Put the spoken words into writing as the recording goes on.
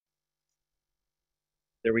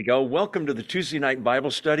There we go. Welcome to the Tuesday night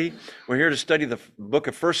Bible study. We're here to study the book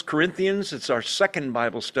of First Corinthians. It's our second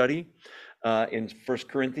Bible study in First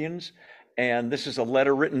Corinthians. And this is a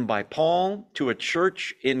letter written by Paul to a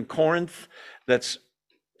church in Corinth that's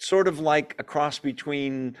sort of like a cross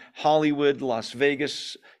between Hollywood, Las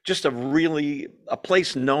Vegas, just a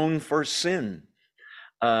place known for sin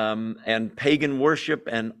and pagan worship.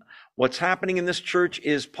 And what's happening in this church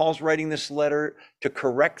is Paul's writing this letter to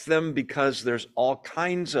correct them because there's all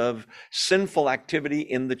kinds of sinful activity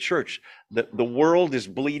in the church. The world is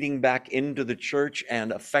bleeding back into the church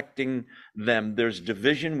and affecting them. There's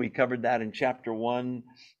division. We covered that in chapter 1,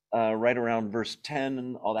 right around verse 10,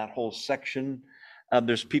 and all that whole section.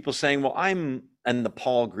 There's people saying, well, I'm in the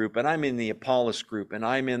Paul group, and I'm in the Apollos group, and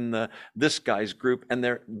I'm in this guy's group, and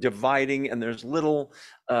they're dividing, and there's little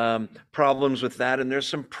problems with that, and there's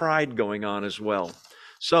some pride going on as well.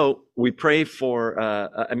 So we pray for,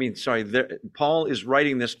 Paul is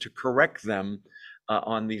writing this to correct them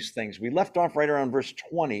on these things. We left off right around verse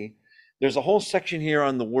 20. There's a whole section here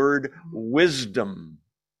on the word wisdom.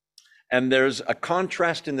 And there's a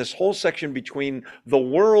contrast in this whole section between the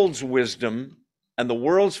world's wisdom and the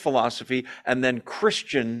world's philosophy, and then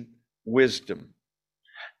Christian wisdom.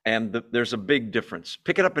 And there's a big difference.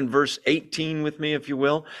 Pick it up in verse 18 with me, if you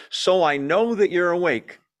will. So I know that you're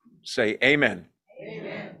awake. Say amen.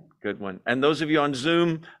 Amen. Good one. And those of you on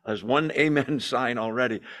Zoom, there's one amen sign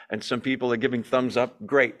already. And some people are giving thumbs up.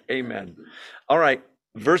 Great. Amen. All right.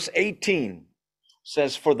 Verse 18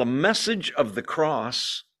 says, for the message of the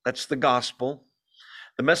cross, that's the gospel,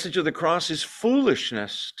 the message of the cross is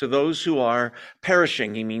foolishness to those who are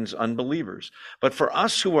perishing. He means unbelievers. But for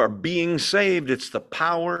us who are being saved, it's the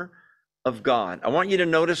power of God. I want you to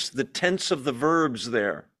notice the tense of the verbs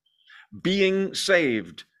there. Being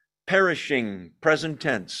saved, perishing, present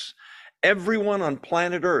tense. Everyone on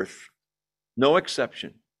planet Earth, no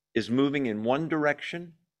exception, is moving in one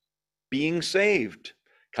direction, being saved,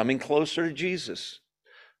 coming closer to Jesus,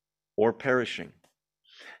 or perishing.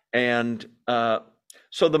 And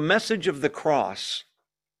so the message of the cross,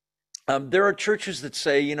 there are churches that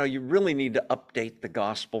say, you really need to update the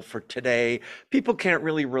gospel for today. People can't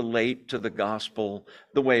really relate to the gospel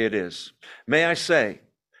the way it is. May I say,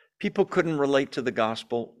 people couldn't relate to the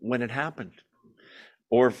gospel when it happened.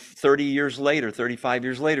 Or 30 years later, 35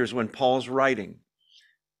 years later is when Paul's writing.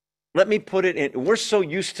 Let me put it in, we're so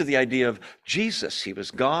used to the idea of Jesus. He was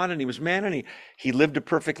God and he was man, and he lived a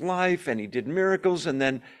perfect life and he did miracles, and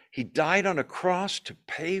then he died on a cross to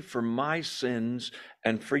pay for my sins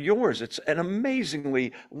and for yours. It's an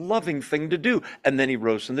amazingly loving thing to do. And then he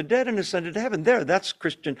rose from the dead and ascended to heaven. That's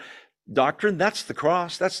Christian doctrine. That's the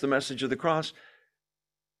cross. That's the message of the cross.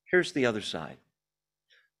 Here's the other side.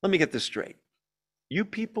 Let me get this straight. You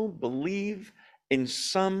people believe in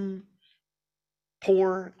some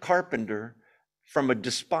poor carpenter from a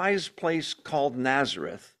despised place called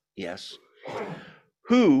Nazareth, yes,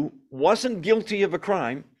 who wasn't guilty of a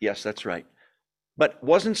crime, yes, that's right, but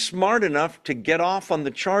wasn't smart enough to get off on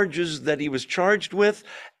the charges that he was charged with,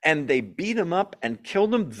 and they beat him up and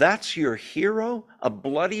killed him. That's your hero? A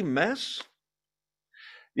bloody mess?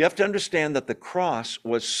 You have to understand that the cross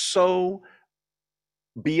was so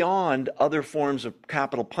beyond other forms of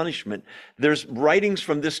capital punishment. There's writings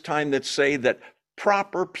from this time that say that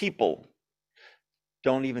proper people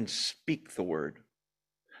don't even speak the word.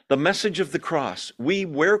 The message of the cross, we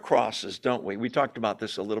wear crosses, don't we? We talked about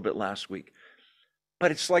this a little bit last week.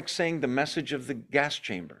 But it's like saying the message of the gas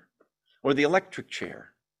chamber or the electric chair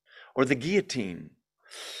or the guillotine.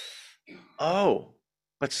 Oh,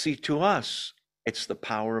 but see, to us, it's the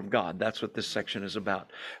power of God. That's what this section is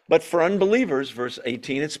about. But for unbelievers, verse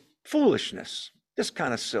 18, it's foolishness, just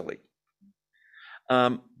kind of silly.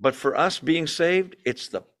 But for us being saved, it's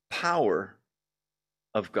the power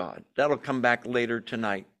of God. That'll come back later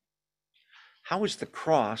tonight. How is the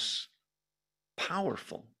cross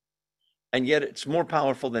powerful? And yet it's more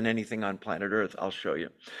powerful than anything on planet Earth. I'll show you.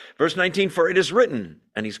 Verse 19, for it is written,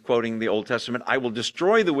 and he's quoting the Old Testament, I will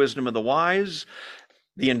destroy the wisdom of the wise,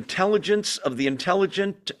 the intelligence of the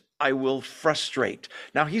intelligent I will frustrate.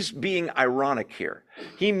 Now he's being ironic here.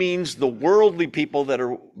 He means the worldly people that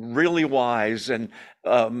are really wise, and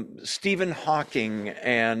Stephen Hawking,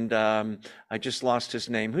 and I just lost his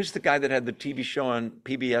name. Who's the guy that had the TV show on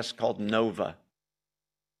PBS called Nova?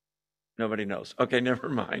 Nobody knows. Okay, never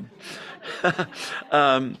mind.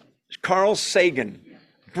 Carl Sagan.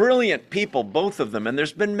 Brilliant people, both of them, and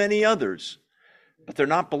there's been many others, but they're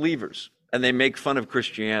not believers. And they make fun of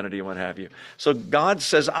Christianity and what have you. So God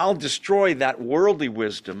says, I'll destroy that worldly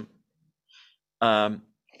wisdom and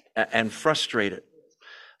frustrate it.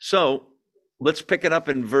 So let's pick it up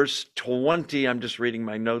in verse 20. I'm just reading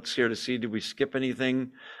my notes here to see, did we skip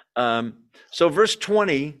anything? So verse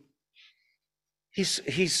 20,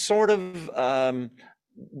 he's sort of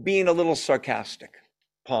being a little sarcastic.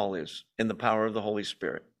 Paul is, in the power of the Holy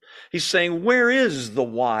Spirit. He's saying, where is the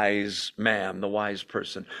wise man, the wise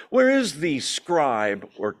person? Where is the scribe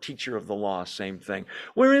or teacher of the law? Same thing.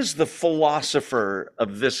 Where is the philosopher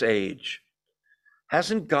of this age?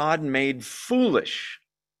 Hasn't God made foolish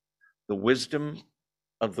the wisdom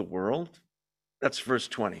of the world? That's verse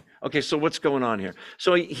 20. Okay, so what's going on here?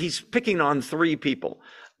 So he's picking on three people.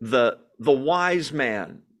 The wise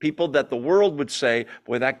man, people that the world would say,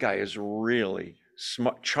 boy, that guy is really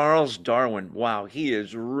smart. Charles Darwin, wow, he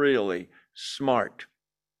is really smart.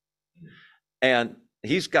 And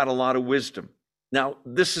he's got a lot of wisdom. Now,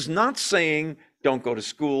 this is not saying don't go to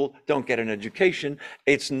school, don't get an education.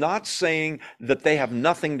 It's not saying that they have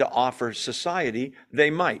nothing to offer society.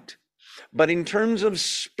 They might. But in terms of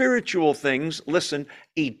spiritual things, listen,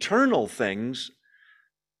 eternal things,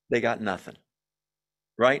 they got nothing.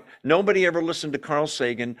 Right? Nobody ever listened to Carl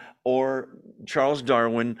Sagan or Charles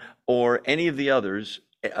Darwin or any of the others,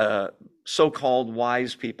 so-called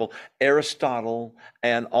wise people, Aristotle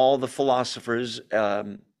and all the philosophers,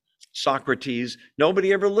 Socrates.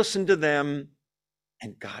 Nobody ever listened to them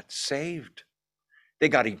and got saved. They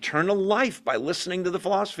got eternal life by listening to the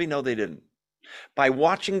philosophy. No, they didn't. By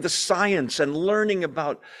watching the science and learning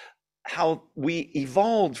about how we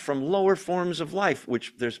evolved from lower forms of life,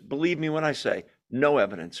 which there's, believe me when I say, no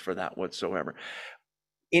evidence for that whatsoever.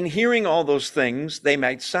 In hearing all those things, they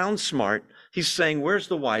might sound smart. He's saying, where's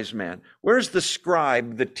the wise man? Where's the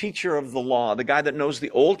scribe, the teacher of the law, the guy that knows the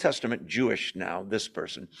Old Testament, Jewish now, this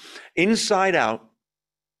person, inside out,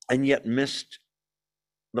 and yet missed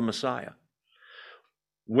the Messiah?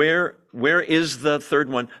 Where is the third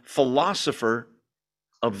one? Philosopher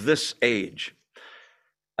of this age.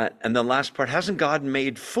 And the last part, hasn't God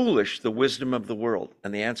made foolish the wisdom of the world?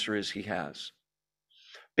 And the answer is he has.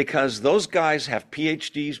 Because those guys have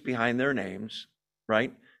PhDs behind their names,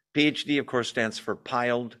 right? PhD, of course, stands for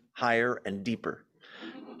piled higher and deeper.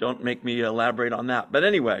 Don't make me elaborate on that. But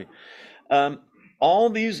anyway, all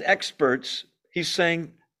these experts, he's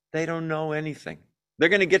saying, they don't know anything. They're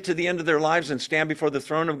going to get to the end of their lives and stand before the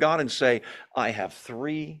throne of God and say, I have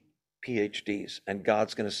 3 PhDs. And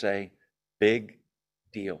God's going to say, big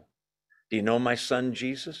deal. Do you know my son,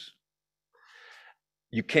 Jesus?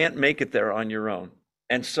 You can't make it there on your own.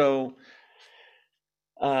 And so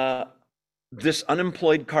this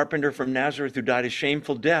unemployed carpenter from Nazareth who died a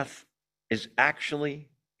shameful death is actually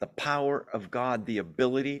the power of God, the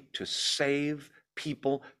ability to save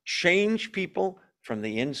people, change people from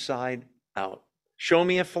the inside out. Show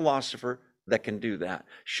me a philosopher that can do that.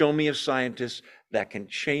 Show me a scientist that can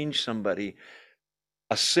change somebody,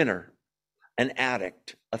 a sinner, an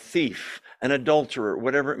addict, a thief, an adulterer,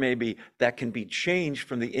 whatever it may be, that can be changed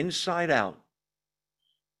from the inside out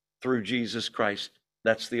through Jesus Christ.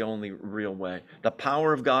 That's the only real way. The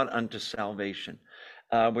power of God unto salvation.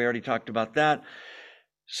 We already talked about that.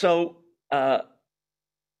 So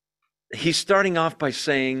he's starting off by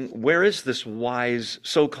saying, where is this wise,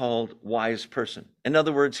 so-called wise person? In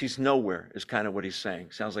other words, he's nowhere, is kind of what he's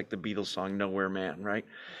saying. Sounds like the Beatles song, Nowhere Man, right?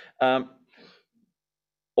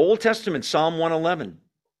 Old Testament, Psalm 111.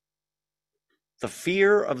 The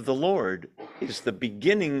fear of the Lord is the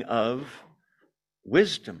beginning of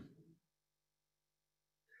wisdom.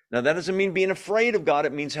 Now, that doesn't mean being afraid of God.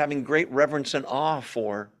 It means having great reverence and awe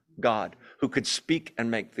for God, who could speak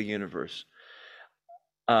and make the universe.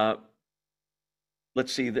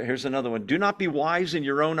 Let's see, here's another one. Do not be wise in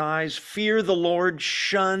your own eyes. Fear the Lord,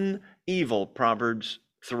 shun evil, Proverbs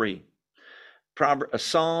 3.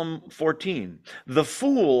 Psalm 14. The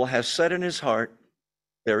fool has said in his heart,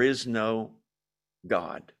 there is no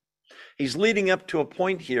God. He's leading up to a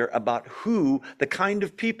point here about who, the kind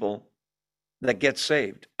of people that get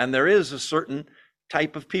saved. And there is a certain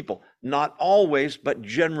type of people, not always, but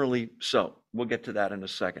generally so. We'll get to that in a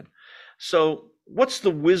second. So what's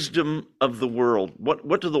the wisdom of the world?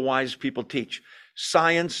 What do the wise people teach?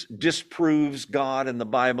 Science disproves God and the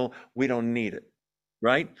Bible. We don't need it,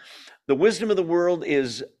 right? The wisdom of the world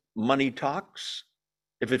is money talks.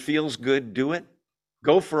 If it feels good, do it.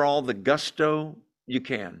 Go for all the gusto you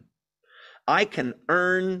can. I can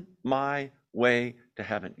earn my way to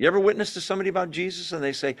heaven. You ever witness to somebody about Jesus and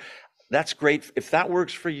they say, that's great. If that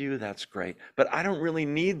works for you, that's great. But I don't really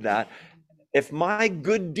need that. If my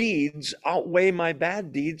good deeds outweigh my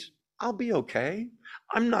bad deeds, I'll be okay.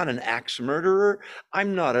 I'm not an axe murderer. I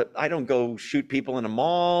don't go shoot people in a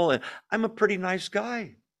mall. I'm a pretty nice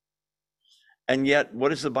guy. And yet, what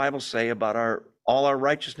does the Bible say about our All our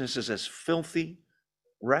righteousness is as filthy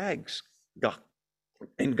rags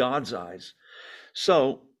in God's eyes.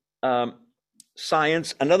 So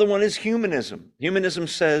science, another one is humanism. Humanism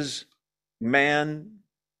says, man,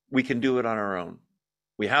 we can do it on our own.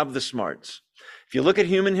 We have the smarts. If you look at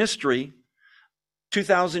human history,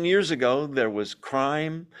 2,000 years ago, there was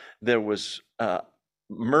crime, there was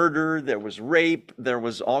murder, there was rape, there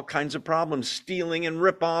was all kinds of problems, stealing and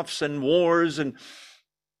ripoffs and wars. And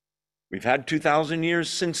we've had 2,000 years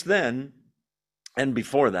since then. And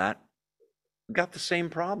before that, we've got the same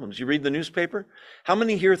problems. You read the newspaper? How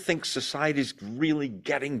many here think society's really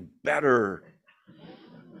getting better?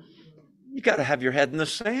 You got to have your head in the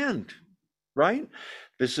sand, right?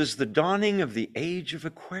 This is the dawning of the age of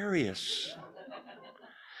Aquarius.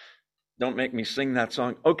 Don't make me sing that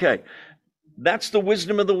song. Okay, that's the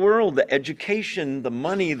wisdom of the world, the education, the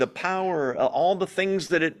money, the power, all the things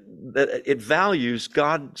that it values,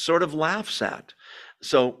 God sort of laughs at.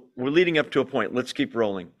 So we're leading up to a point. Let's keep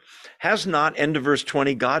rolling. Has not, end of verse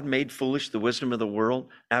 20, God made foolish the wisdom of the world?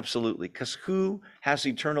 Absolutely. Because who has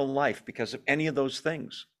eternal life because of any of those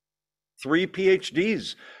things? 3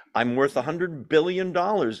 PhDs. I'm worth $100 billion.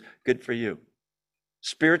 Good for you.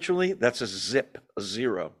 Spiritually, that's a zip, a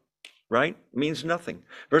zero. Right? Means nothing.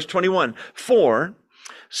 Verse 21, for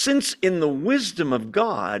since in the wisdom of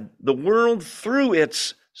God, the world through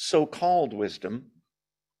its so-called wisdom,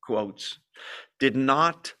 quotes, did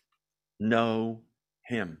not know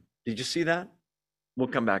him. Did you see that? We'll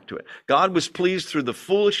come back to it. God was pleased through the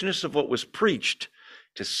foolishness of what was preached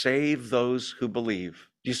to save those who believe.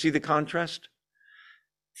 Do you see the contrast?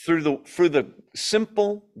 Through the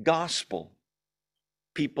simple gospel,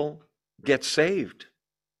 people get saved.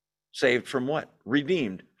 Saved from what?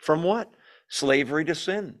 Redeemed. From what? Slavery to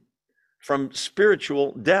sin. From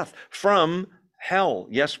spiritual death. From hell.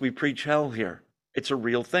 Yes, we preach hell here. It's a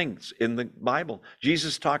real thing. It's in the Bible.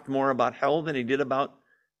 Jesus talked more about hell than he did about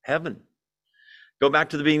heaven. Go back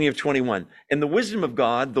to the beginning of 21. In the wisdom of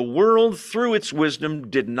God, the world through its wisdom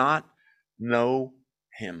did not know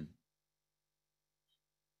him.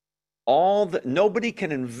 Nobody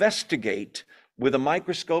can investigate with a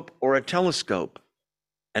microscope or a telescope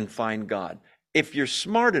and find God. If you're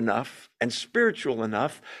smart enough and spiritual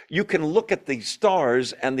enough, you can look at the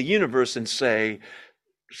stars and the universe and say,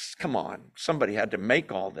 come on, somebody had to make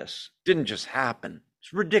all this. It didn't just happen.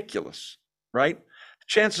 It's ridiculous, right? The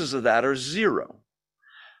chances of that are zero.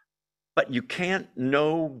 But you can't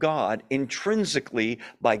know God intrinsically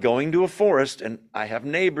by going to a forest, and I have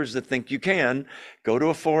neighbors that think you can. Go to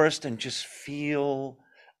a forest and just feel,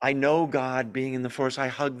 I know God being in the forest. I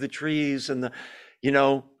hug the trees and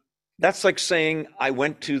that's like saying I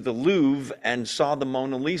went to the Louvre and saw the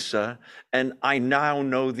Mona Lisa and I now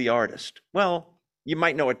know the artist. Well, you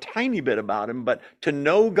might know a tiny bit about him, but to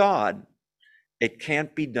know God, it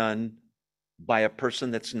can't be done by a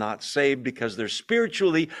person that's not saved because they're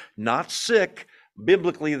spiritually not sick.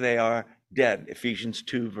 Biblically, they are dead. Ephesians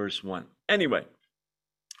 2, verse 1. Anyway,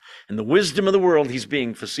 in the wisdom of the world, he's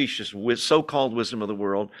being facetious with so-called wisdom of the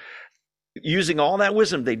world. Using all that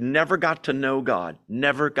wisdom, they never got to know God,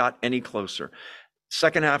 never got any closer.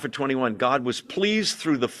 Second half of 21, God was pleased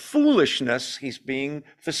through the foolishness. He's being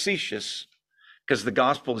facetious because the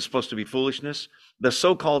gospel is supposed to be foolishness. The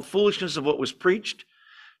so-called foolishness of what was preached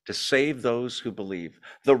to save those who believe.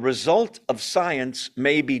 The result of science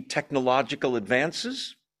may be technological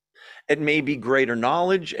advances. It may be greater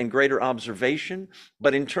knowledge and greater observation,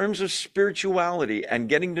 but in terms of spirituality and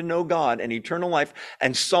getting to know God and eternal life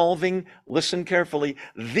and solving, listen carefully,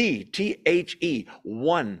 the THE,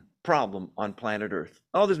 one problem on planet Earth.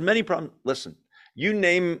 Oh, there's many problems. Listen, you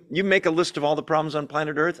make a list of all the problems on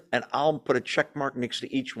planet Earth, and I'll put a check mark next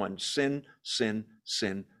to each one. Sin, sin,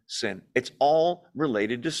 sin, sin. It's all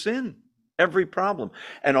related to sin, every problem.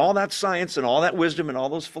 And all that science and all that wisdom and all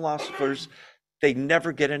those philosophers, they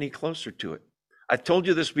never get any closer to it. I told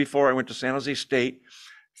you this before. I went to San Jose State,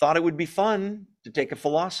 thought it would be fun to take a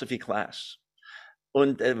philosophy class.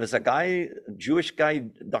 And it was a Jewish guy,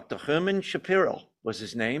 Dr. Herman Shapiro was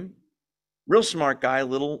his name. Real smart guy,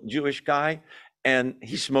 little Jewish guy. And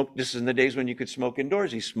he smoked, this is in the days when you could smoke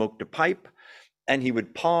indoors. He smoked a pipe and he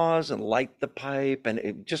would pause and light the pipe. And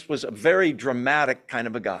it just was a very dramatic kind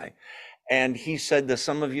of a guy. And he said that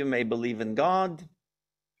some of you may believe in God.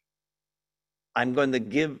 I'm going to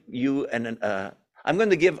give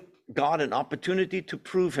God an opportunity to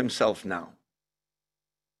prove himself now.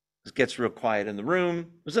 It gets real quiet in the room.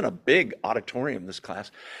 It was in a big auditorium, this class.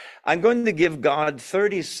 I'm going to give God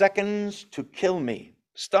 30 seconds to kill me,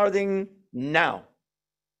 starting now.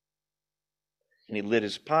 And he lit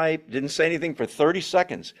his pipe, didn't say anything for 30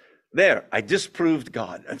 seconds. There, I disproved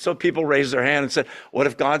God. And so people raised their hand and said, what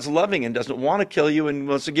if God's loving and doesn't want to kill you and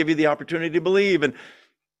wants to give you the opportunity to believe? And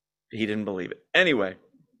he didn't believe it. Anyway,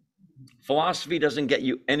 philosophy doesn't get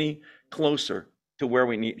you any closer to where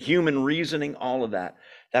we need human reasoning, all of that.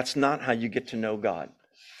 That's not how you get to know God.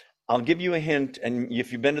 I'll give you a hint, and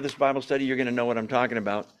if you've been to this Bible study, you're going to know what I'm talking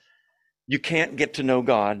about. You can't get to know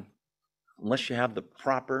God unless you have the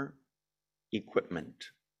proper equipment.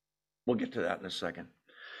 We'll get to that in a second.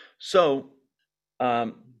 So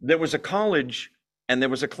there was a college and there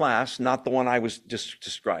was a class, not the one I was just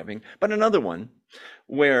describing, but another one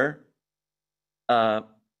where the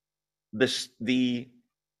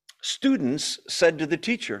students said to the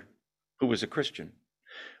teacher, who was a Christian,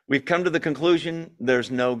 we've come to the conclusion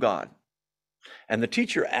there's no God. And the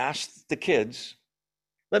teacher asked the kids,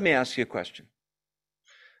 let me ask you a question.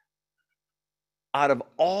 Out of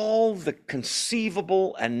all the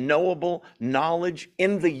conceivable and knowable knowledge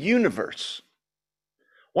in the universe,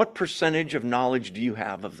 what percentage of knowledge do you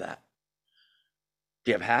have of that?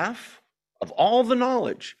 Do you have half of all the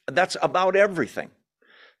knowledge? That's about everything.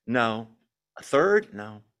 No. A third?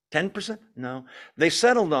 No. 10%? No. They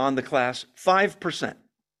settled on the class 5%,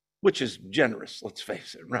 which is generous, let's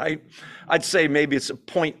face it, right? I'd say maybe it's a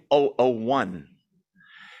 0.001.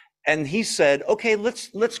 And he said, okay,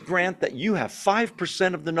 let's grant that you have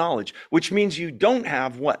 5% of the knowledge, which means you don't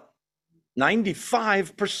have what?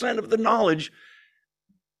 95% of the knowledge.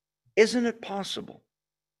 Isn't it possible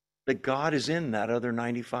that God is in that other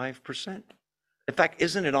 95%? In fact,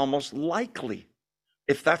 isn't it almost likely?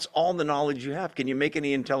 If that's all the knowledge you have, can you make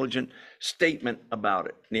any intelligent statement about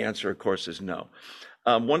it? And the answer, of course, is no.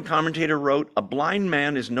 One commentator wrote, a blind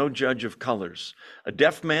man is no judge of colors. A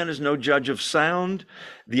deaf man is no judge of sound.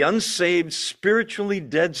 The unsaved, spiritually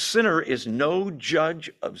dead sinner is no judge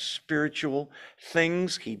of spiritual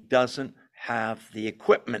things. He doesn't have the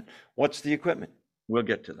equipment. What's the equipment? We'll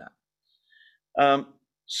get to that.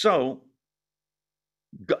 So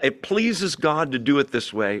it pleases God to do it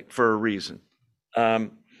this way for a reason.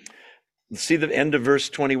 See the end of verse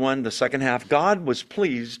 21, the second half. God was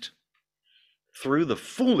pleased through the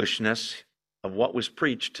foolishness of what was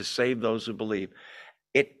preached to save those who believe.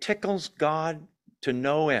 It tickles God to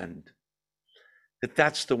no end that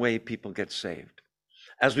that's the way people get saved.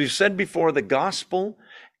 As we've said before, the gospel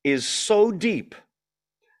is so deep,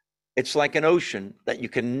 it's like an ocean that you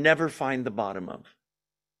can never find the bottom of.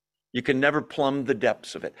 You can never plumb the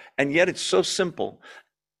depths of it. And yet it's so simple.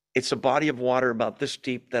 It's a body of water about this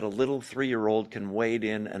deep that a little 3-year-old can wade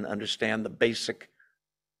in and understand the basic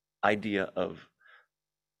idea of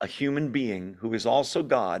a human being who is also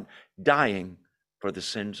God dying for the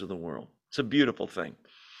sins of the world. It's a beautiful thing.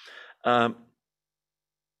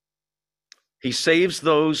 He saves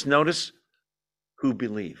those, notice, who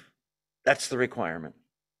believe. That's the requirement.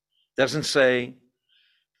 Doesn't say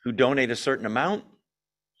who donate a certain amount.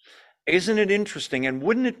 Isn't it interesting? And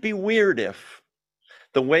wouldn't it be weird if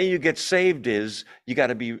the way you get saved is you got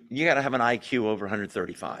to have an IQ over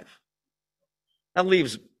 135? That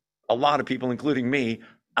leaves a lot of people, including me,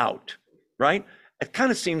 out, right? It kind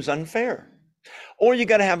of seems unfair. Or you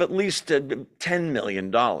got to have at least $10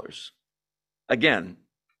 million. Again,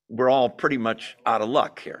 we're all pretty much out of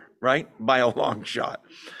luck here, right? By a long shot.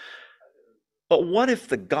 But what if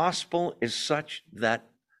the gospel is such that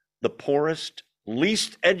the poorest,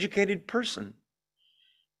 least educated person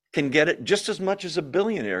can get it just as much as a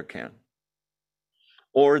billionaire can,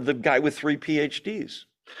 or the guy with 3 PhDs?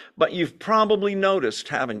 But you've probably noticed,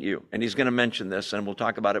 haven't you? And he's going to mention this, and we'll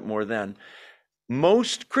talk about it more then.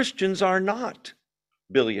 Most Christians are not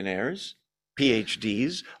billionaires,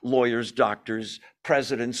 PhDs, lawyers, doctors,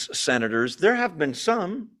 presidents, senators. There have been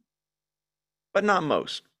some, but not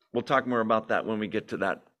most. We'll talk more about that when we get to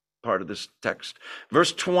that part of this text.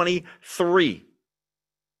 Verse 23.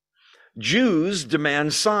 Jews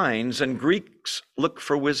demand signs and Greeks look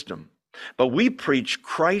for wisdom, but we preach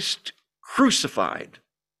Christ crucified,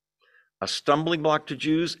 a stumbling block to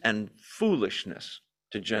Jews and foolishness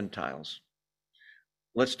to Gentiles.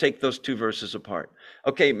 Let's take those two verses apart.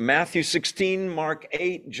 Okay, Matthew 16, Mark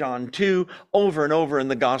 8, John 2, over and over in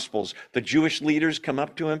the Gospels, the Jewish leaders come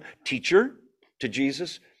up to him, teacher, to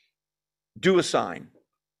Jesus, do a sign.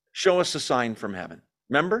 Show us a sign from heaven.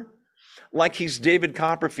 Remember? Like he's David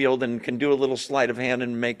Copperfield and can do a little sleight of hand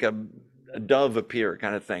and make a dove appear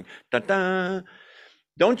kind of thing. Da-da.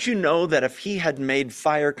 Don't you know that if he had made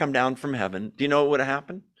fire come down from heaven, do you know what would have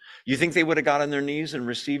happened? You think they would have got on their knees and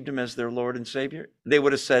received him as their Lord and Savior? They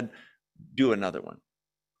would have said, do another one.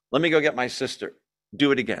 Let me go get my sister.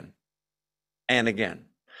 Do it again and again.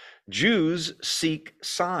 Jews seek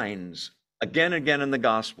signs again and again in the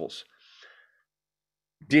Gospels.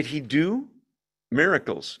 Did he do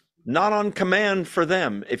miracles? Not on command for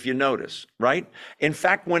them, if you notice, right? In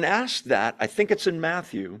fact, when asked that, I think it's in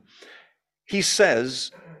Matthew, he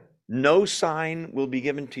says, no sign will be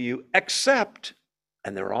given to you except,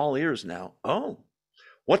 and they're all ears now. Oh,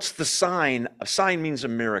 what's the sign? A sign means a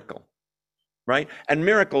miracle, right? And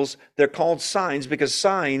miracles, they're called signs because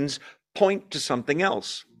signs point to something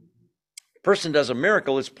else. A person does a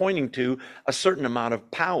miracle, it's pointing to a certain amount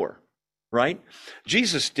of power, right?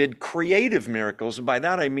 Jesus did creative miracles. And by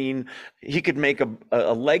that, I mean, he could make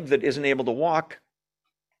a leg that isn't able to walk,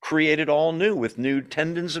 create it all new with new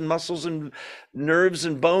tendons and muscles and nerves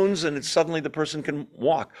and bones. And it's suddenly the person can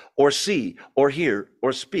walk or see or hear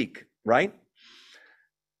or speak, right?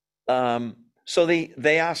 So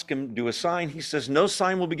they ask him, do a sign. He says, no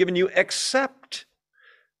sign will be given you except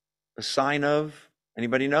the sign of,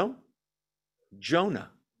 anybody know?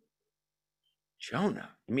 Jonah. Jonah.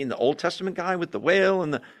 You mean the Old Testament guy with the whale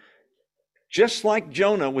and just like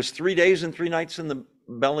Jonah was 3 days and 3 nights in the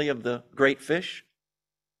belly of the great fish?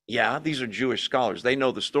 Yeah, these are Jewish scholars. They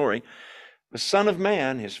know the story. The Son of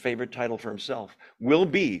Man, his favorite title for himself, will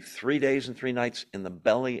be 3 days and 3 nights in the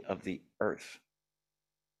belly of the earth.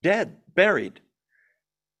 Dead, buried,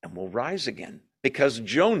 and will rise again because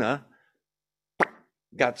Jonah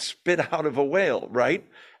got spit out of a whale, right?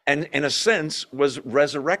 And in a sense was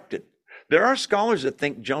resurrected. There are scholars that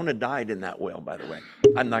think Jonah died in that whale, by the way.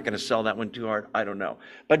 I'm not going to sell that one too hard. I don't know.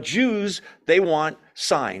 But Jews, they want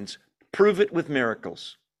signs. Prove it with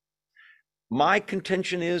miracles. My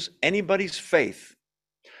contention is anybody's faith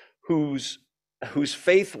whose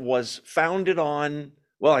faith was founded on,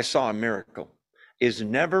 well, I saw a miracle, is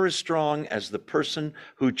never as strong as the person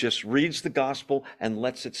who just reads the gospel and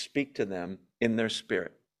lets it speak to them in their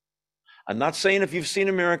spirit. I'm not saying if you've seen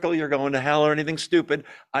a miracle, you're going to hell or anything stupid.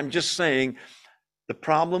 I'm just saying the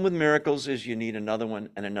problem with miracles is you need another one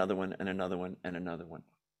and another one and another one and another one.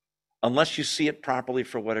 Unless you see it properly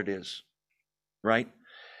for what it is, right?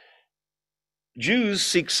 Jews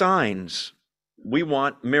seek signs. We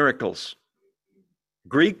want miracles.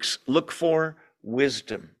 Greeks look for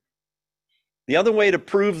wisdom. The other way to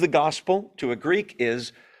prove the gospel to a Greek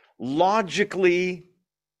is logically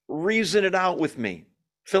reason it out with me,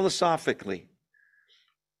 philosophically.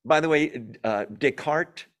 By the way,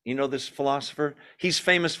 Descartes, you know this philosopher? He's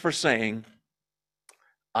famous for saying,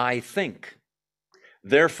 I think,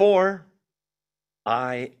 therefore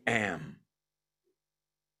I am.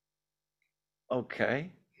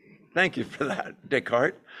 Okay, thank you for that,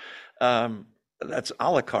 Descartes. That's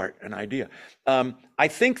a la carte, an idea. I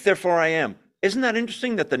think, therefore I am. Isn't that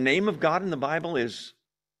interesting that the name of God in the Bible is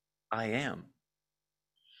I am?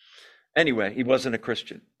 Anyway, he wasn't a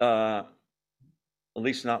Christian, at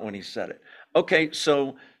least not when he said it. Okay,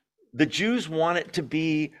 so the Jews want it to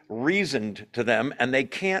be reasoned to them, and they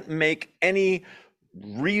can't make any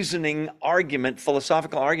reasoning argument,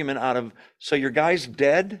 philosophical argument out of, so your guy's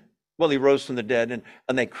dead? Well, he rose from the dead,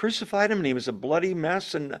 and they crucified him, and he was a bloody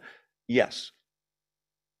mess, and yes.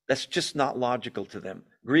 That's just not logical to them.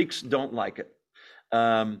 Greeks don't like it.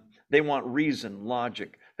 They want reason,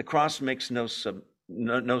 logic. The cross makes no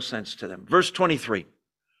sense to them. Verse 23.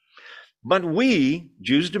 But we,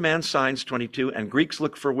 Jews demand signs, 22, and Greeks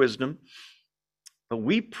look for wisdom, but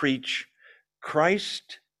we preach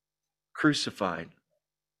Christ crucified.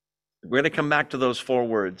 We're going to come back to those 4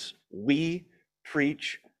 words. We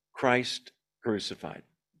preach Christ crucified.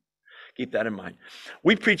 Keep that in mind.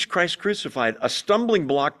 We preach Christ crucified, a stumbling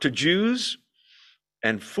block to Jews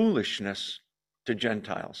and foolishness to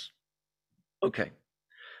Gentiles. Okay.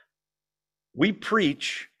 We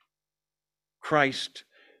preach Christ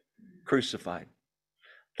crucified.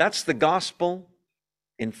 That's the gospel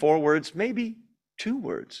in 4 words, maybe 2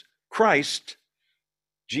 words. Christ,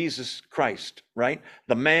 Jesus Christ, right?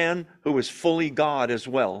 The man who is fully God as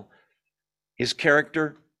well. His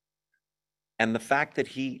character, and the fact that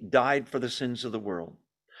he died for the sins of the world.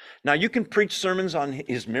 Now, you can preach sermons on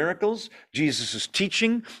his miracles, Jesus'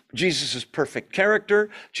 teaching, Jesus' perfect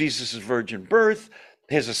character, Jesus' virgin birth,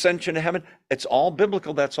 his ascension to heaven. It's all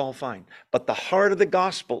biblical, that's all fine. But the heart of the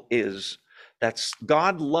gospel is that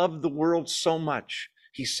God loved the world so much,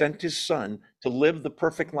 he sent his son to live the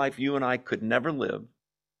perfect life you and I could never live,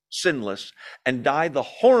 sinless, and die the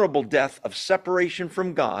horrible death of separation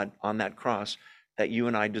from God on that cross that you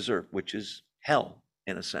and I deserve, which is hell,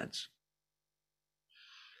 in a sense.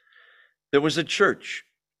 There was a church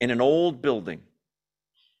in an old building,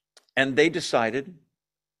 and they decided,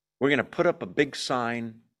 we're going to put up a big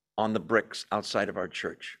sign on the bricks outside of our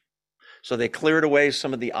church. So they cleared away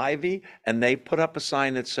some of the ivy, and they put up a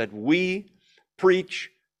sign that said, we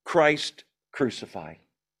preach Christ crucified.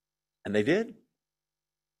 And they did.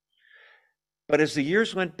 But as the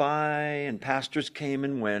years went by and pastors came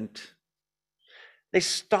and went, they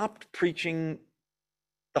stopped preaching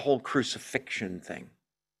the whole crucifixion thing.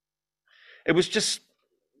 It was just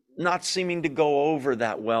not seeming to go over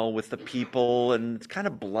that well with the people, and it's kind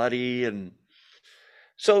of bloody. And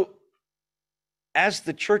so as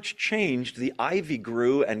the church changed, the ivy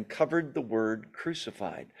grew and covered the word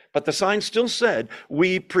crucified. But the sign still said,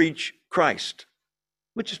 "We preach Christ,"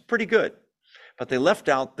 which is pretty good. But they left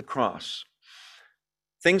out the cross.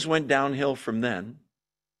 Things went downhill from then.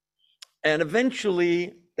 And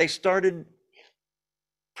eventually they started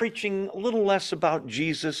preaching a little less about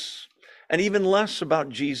Jesus and even less about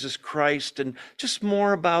Jesus Christ, and just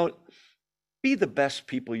more about be the best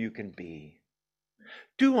people you can be.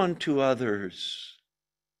 Do unto others.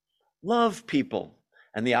 Love people.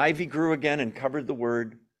 And the ivy grew again and covered the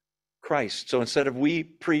word Christ. So instead of "we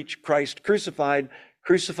preach Christ crucified,"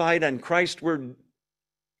 and Christ were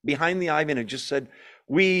behind the ivy, and it just said,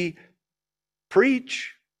 "We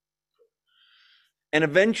preach." And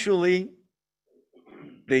eventually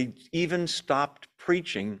they even stopped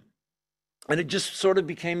preaching, and it just sort of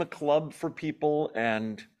became a club for people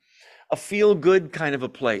and a feel-good kind of a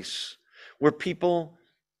place where people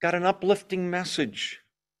got an uplifting message,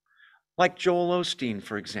 like Joel Osteen,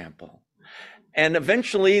 for example. And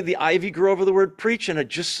eventually the ivy grew over the word preach, and it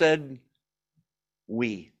just said,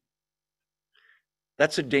 "we."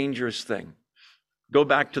 That's a dangerous thing. Go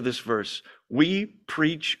back to this verse. We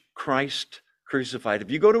preach Christ crucified. If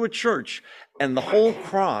you go to a church and the whole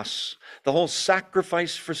cross, the whole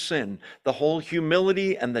sacrifice for sin, the whole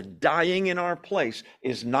humility and the dying in our place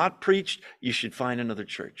is not preached, you should find another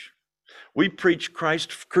church. We preach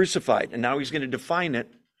Christ crucified, and now he's going to define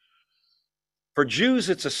it. For Jews,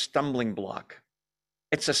 it's a stumbling block.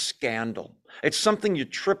 It's a scandal. It's something you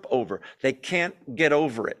trip over. They can't get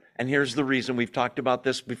over it. And here's the reason. We've talked about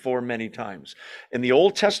this before many times. In the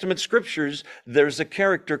Old Testament scriptures, there's a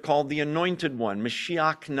character called the Anointed One,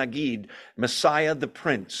 Mashiach Nagid, Messiah the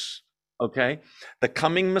Prince, okay? The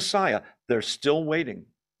coming Messiah. They're still waiting.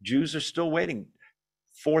 Jews are still waiting.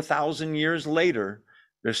 4,000 years later,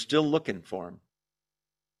 they're still looking for him.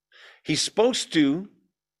 He's supposed to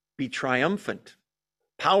be triumphant,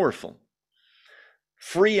 powerful,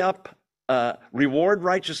 free up, reward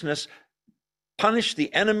righteousness, punish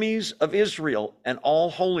the enemies of Israel and all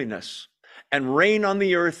holiness, and reign on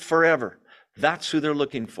the earth forever. That's who they're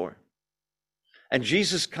looking for. And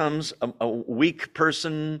Jesus comes, a weak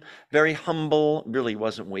person, very humble, really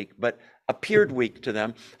wasn't weak, but appeared weak to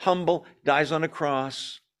them, humble, dies on a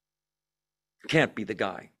cross. Can't be the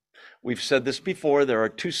guy. We've said this before. There are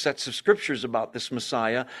two sets of scriptures about this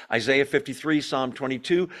Messiah. Isaiah 53, Psalm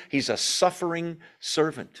 22. He's a suffering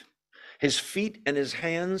servant. His feet and his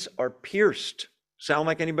hands are pierced. Sound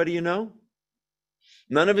like anybody you know?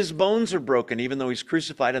 None of his bones are broken, even though he's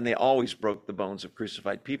crucified, and they always broke the bones of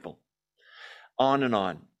crucified people. On and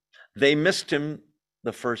on. They missed him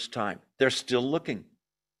the first time. They're still looking.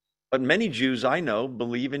 But many Jews I know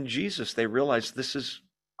believe in Jesus. They realize this is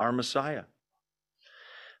our Messiah.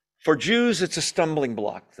 For Jews, it's a stumbling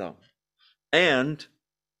block, though. And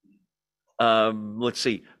let's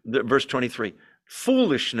see, verse 23.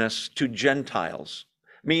 Foolishness to Gentiles,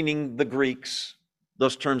 meaning the Greeks.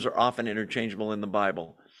 Those terms are often interchangeable in the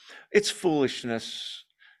Bible. It's foolishness.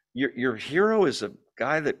 Your hero is a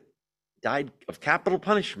guy that died of capital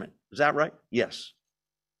punishment. Is that right? Yes.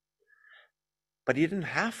 But he didn't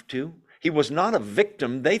have to. He was not a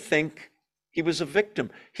victim. They think he was a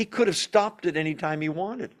victim. He could have stopped at any time he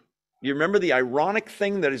wanted. You remember the ironic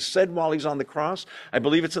thing that is said while he's on the cross? I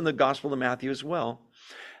believe it's in the Gospel of Matthew as well.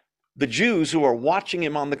 The Jews who are watching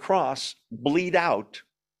him on the cross bleed out,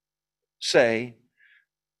 say,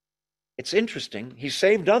 it's interesting, he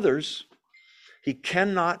saved others, he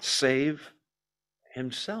cannot save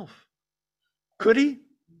himself. Could he?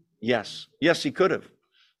 Yes. Yes, he could have,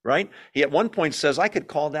 right? He at one point says, I could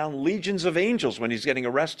call down legions of angels when he's getting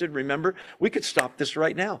arrested. Remember, we could stop this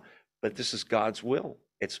right now, but this is God's will.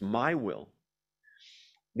 It's my will.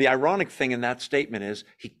 The ironic thing in that statement is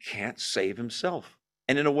he can't save himself.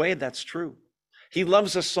 And in a way, that's true. He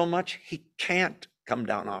loves us so much, he can't come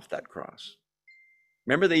down off that cross.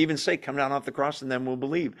 Remember, they even say, come down off the cross and then we'll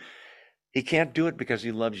believe. He can't do it because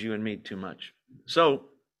he loves you and me too much. So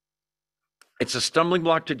it's a stumbling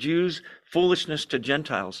block to Jews, foolishness to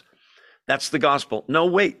Gentiles. That's the gospel. No,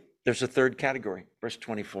 wait, there's a third category, verse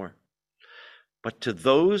 24. But to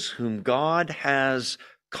those whom God has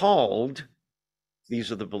called,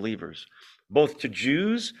 these are the believers, both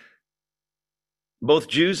Jews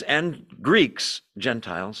and Greeks,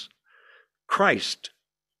 Gentiles, Christ,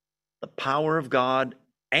 the power of God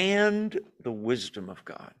and the wisdom of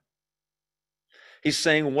God. He's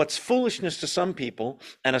saying what's foolishness to some people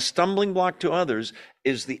and a stumbling block to others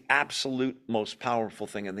is the absolute most powerful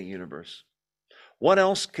thing in the universe. What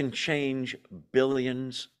else can change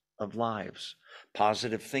billions of lives?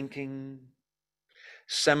 Positive thinking,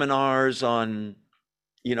 seminars on,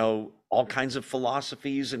 all kinds of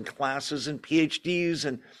philosophies and classes and PhDs,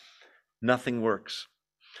 and nothing works.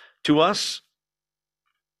 To us,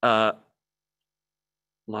 lost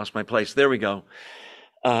my place. There we go.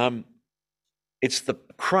 It's the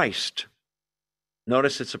Christ.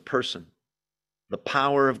 Notice it's a person. The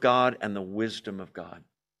power of God and the wisdom of God.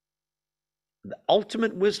 The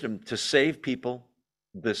ultimate wisdom to save people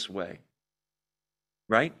this way.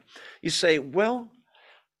 Right? You say, well,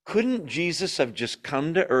 couldn't Jesus have just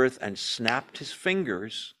come to earth and snapped his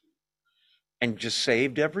fingers and just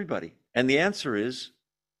saved everybody? And the answer is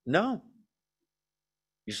no.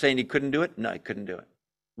 You're saying he couldn't do it? No, he couldn't do it.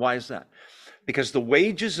 Why is that? Because the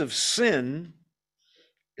wages of sin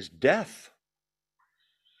is death.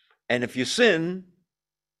 And if you sin,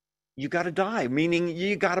 you got to die, meaning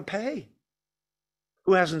you got to pay.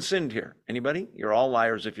 Who hasn't sinned here? Anybody? You're all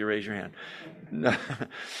liars if you raise your hand. No,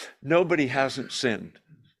 nobody hasn't sinned.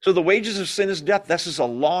 So the wages of sin is death. This is a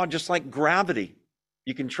law just like gravity.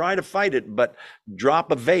 You can try to fight it, but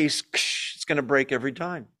drop a vase, it's going to break every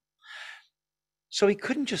time. So he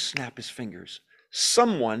couldn't just snap his fingers.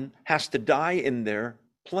 Someone has to die in their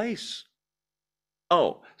place.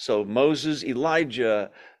 Oh, so Moses, Elijah,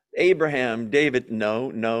 Abraham, David, no.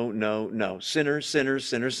 Sinner, sinner,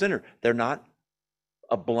 sinner, sinner. They're not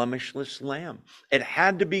a blemishless lamb. It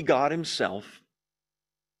had to be God himself,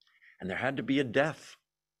 and there had to be a death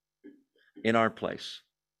in our place.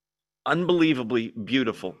 Unbelievably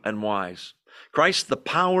beautiful and wise. Christ, the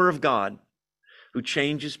power of God, who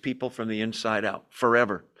changes people from the inside out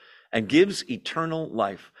forever and gives eternal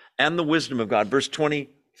life, and the wisdom of God. Verse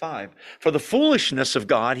 25, for the foolishness of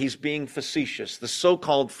God, he's being facetious. The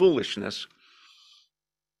so-called foolishness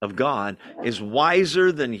of God is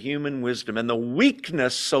wiser than human wisdom, and the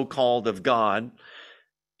weakness, so-called, of God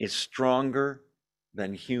is stronger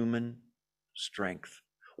than human strength.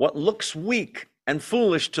 What looks weak and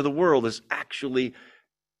foolish to the world is actually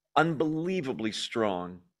unbelievably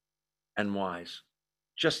strong and wise.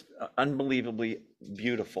 Just unbelievably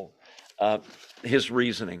beautiful, his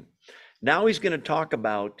reasoning. Now he's going to talk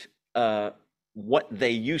about what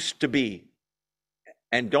they used to be.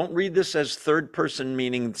 And don't read this as third person,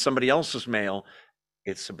 meaning somebody else's male.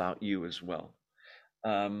 It's about you as well.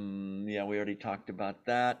 We already talked about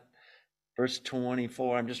that. Verse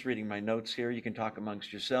 24, I'm just reading my notes here. You can talk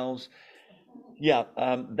amongst yourselves.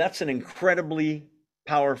 That's an incredibly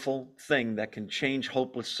powerful thing that can change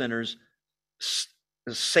hopeless sinners.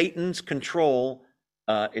 Satan's control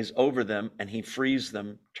is over them, and he frees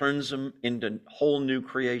them, turns them into whole new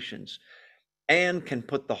creations, and can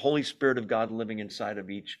put the Holy Spirit of God living inside of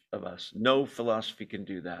each of us. No philosophy can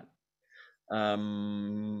do that.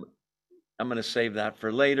 I'm going to save that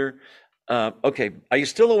for later. Okay, are you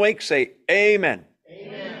still awake? Say amen.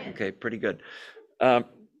 Amen. Okay, pretty good.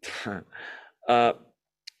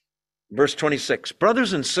 Verse 26,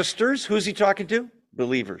 brothers and sisters, who's he talking to?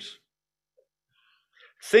 Believers.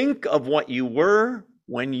 Think of what you were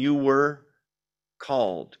when you were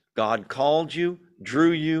called. God called you,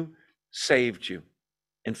 drew you, saved you.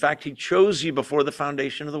 In fact, he chose you before the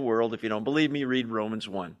foundation of the world. If you don't believe me, read Romans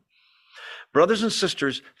 1. Brothers and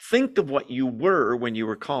sisters, think of what you were when you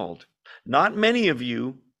were called. Not many of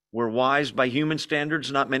you were wise by human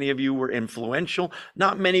standards. Not many of you were influential.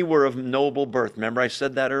 Not many were of noble birth. Remember I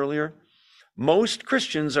said that earlier? Most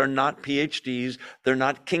Christians are not PhDs. They're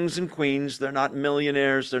not kings and queens. They're not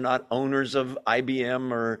millionaires. They're not owners of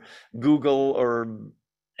IBM or Google or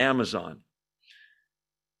Amazon.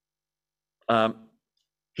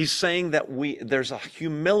 He's saying that there's a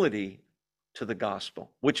humility to the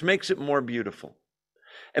gospel, which makes it more beautiful.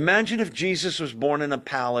 Imagine if Jesus was born in a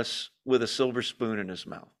palace with a silver spoon in his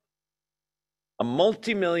mouth. A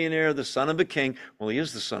multimillionaire, the son of a king. Well, he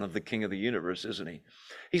is the son of the king of the universe, isn't he?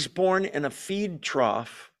 He's born in a feed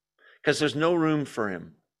trough because there's no room for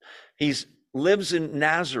him. He lives in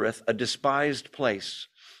Nazareth, a despised place.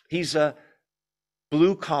 He's a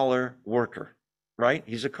blue-collar worker, right?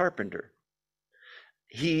 He's a carpenter.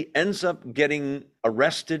 He ends up getting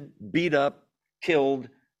arrested, beat up, killed,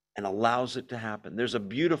 and allows it to happen. There's a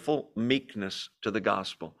beautiful meekness to the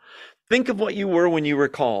gospel. Think of what you were when you were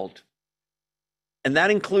called. And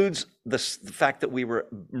that includes the fact that we were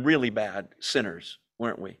really bad sinners,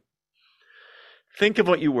 weren't we? Think of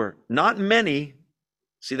what you were. Not many,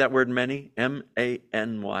 see that word many?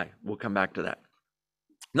 M-A-N-Y. We'll come back to that.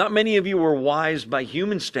 Not many of you were wise by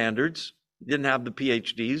human standards. Didn't have the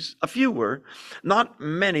PhDs. A few were. Not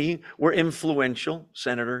many were influential,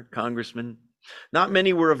 senator, congressman. Not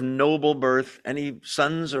many were of noble birth. Any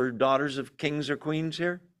sons or daughters of kings or queens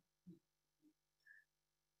here?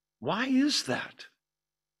 Why is that?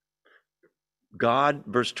 God,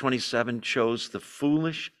 verse 27, chose the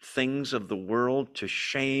foolish things of the world to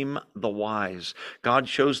shame the wise. God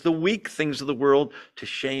chose the weak things of the world to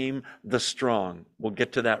shame the strong. We'll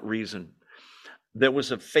get to that reason. There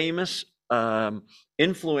was a famous,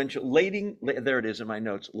 influential lady, there it is in my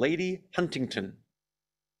notes, Lady Huntington,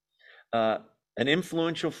 an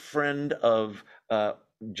influential friend of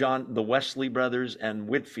John, the Wesley brothers and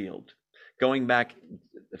Whitefield, going back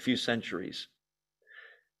a few centuries,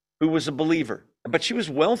 who was a believer, but she was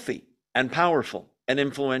wealthy and powerful and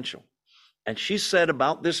influential. And she said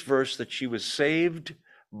about this verse that she was saved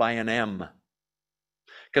by an M,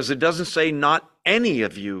 because it doesn't say not any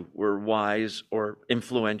of you were wise or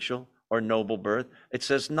influential or noble birth. It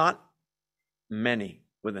says not many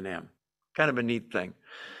with an M. Kind of a neat thing.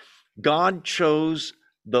 God chose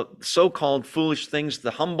the so-called foolish things,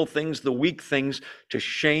 the humble things, the weak things, to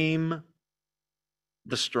shame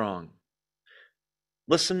the strong.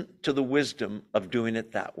 Listen to the wisdom of doing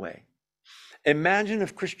it that way. Imagine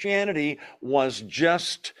if Christianity was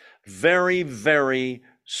just very, very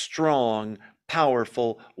strong,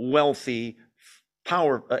 powerful, wealthy,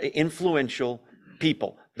 influential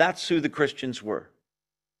people. That's who the Christians were.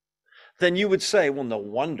 Then you would say, well, no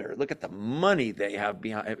wonder. Look at the money they have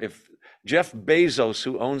behind. If Jeff Bezos,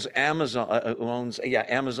 who owns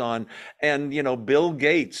Amazon, and Bill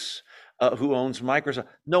Gates, who owns Microsoft.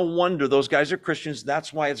 No wonder those guys are Christians.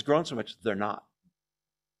 That's why it's grown so much. They're not,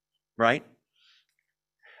 right?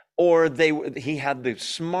 Or he had the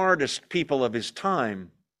smartest people of his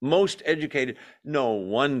time, most educated. No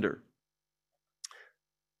wonder.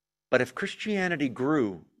 But if Christianity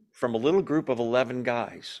grew from a little group of 11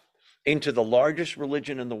 guys into the largest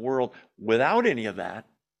religion in the world without any of that,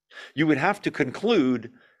 you would have to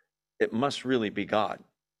conclude it must really be God.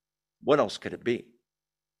 What else could it be?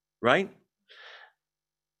 Right?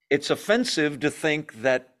 It's offensive to think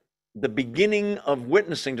that the beginning of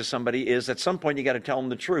witnessing to somebody is at some point you got to tell them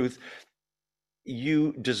the truth.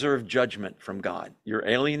 You deserve judgment from God. You're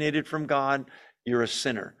alienated from God. You're a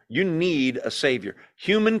sinner. You need a savior.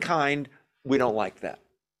 Humankind, we don't like that.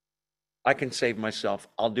 I can save myself.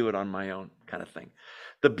 I'll do it on my own, kind of thing.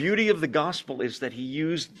 The beauty of the gospel is that he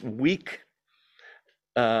used weak,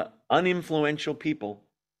 uninfluential people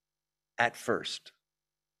at first,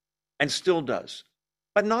 and still does,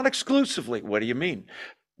 but not exclusively. What do you mean?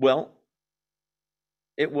 Well,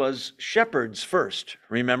 it was shepherds first,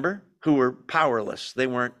 remember, who were powerless. They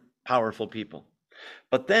weren't powerful people.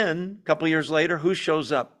 But then, a couple years later, who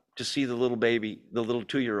shows up to see the little baby, the little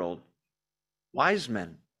 2-year-old? Wise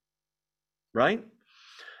men, right?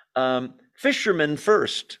 Fishermen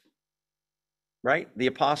first, right? The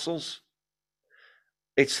apostles.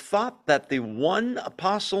 It's thought that the one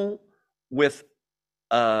apostle with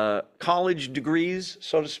college degrees,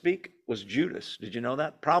 so to speak, was Judas. Did you know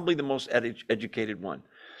that? Probably the most educated one.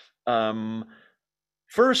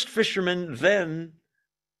 First fishermen, then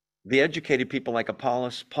the educated people like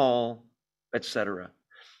Apollos, Paul, etc.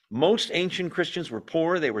 Most ancient Christians were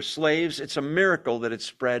poor. They were slaves. It's a miracle that it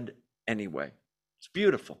spread anyway. It's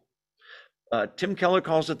beautiful. Tim Keller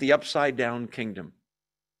calls it the upside down kingdom.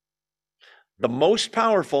 The most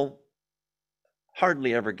powerful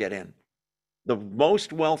hardly ever get in. The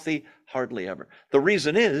most wealthy hardly ever. The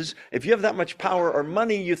reason is, if you have that much power or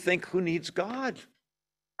money, you think, who needs God?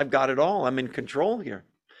 I've got it all. I'm in control here.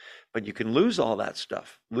 But you can lose all that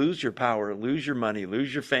stuff. Lose your power, lose your money,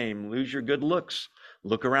 lose your fame, lose your good looks.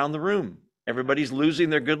 Look around the room. Everybody's losing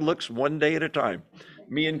their good looks one day at a time,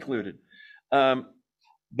 me included.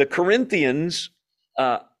 The Corinthians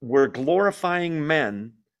were glorifying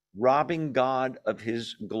men, robbing God of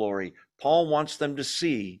his glory. Paul wants them to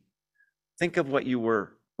see, think of what you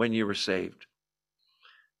were when you were saved.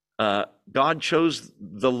 God chose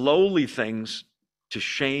the lowly things to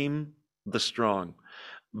shame the strong.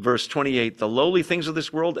 Verse 28, the lowly things of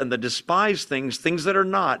this world and the despised things, things that are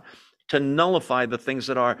not, to nullify the things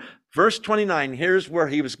that are. Verse 29, here's where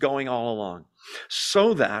he was going all along.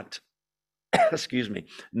 So that, excuse me,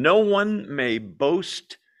 no one may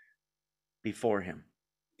boast before him.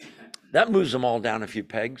 That moves them all down a few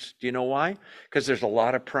pegs. Do you know why? Because there's a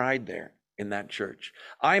lot of pride there in that church.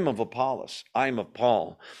 I'm of Apollos. I'm of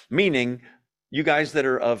Paul. Meaning, you guys that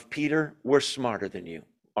are of Peter, we're smarter than you.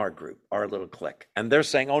 Our group, our little clique. And they're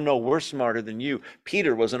saying, oh no, we're smarter than you.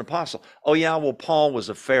 Peter was an apostle. Oh yeah, well, Paul was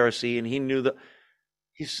a Pharisee and he knew that.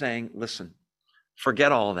 He's saying, listen,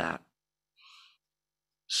 forget all that.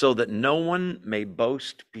 so that no one may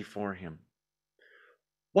boast before him.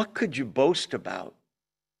 What could you boast about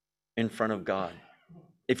in front of God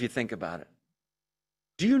if you think about it?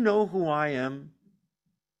 Do you know who I am?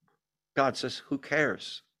 God says, who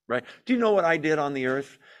cares, right? Do you know what I did on the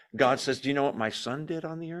earth? God says, do you know what my son did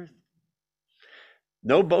on the earth?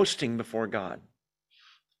 No boasting before God.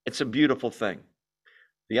 It's a beautiful thing.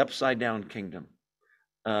 The upside down kingdom.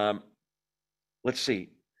 Let's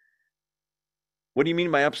see. What do you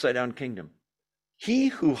mean by upside down kingdom? He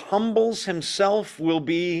who humbles himself will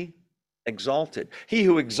be exalted. He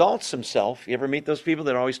who exalts himself, you ever meet those people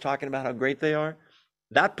that are always talking about how great they are?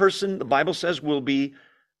 That person, the Bible says, will be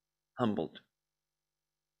humbled.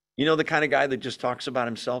 You know the kind of guy that just talks about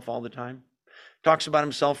himself all the time? Talks about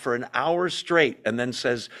himself for an hour straight and then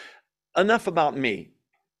says, enough about me.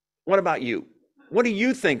 What about you? What do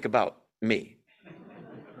you think about me?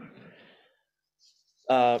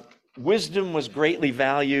 Wisdom was greatly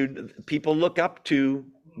valued. People look up to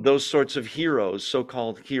those sorts of heroes,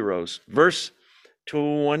 so-called heroes. Verse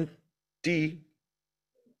 29,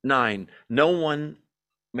 no one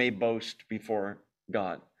may boast before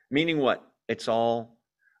God. Meaning what? It's all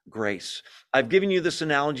grace. I've given you this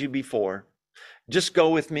analogy before. Just go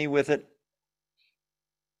with me with it.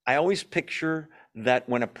 I always picture that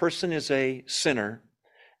when a person is a sinner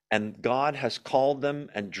and God has called them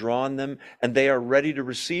and drawn them and they are ready to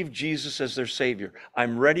receive Jesus as their Savior.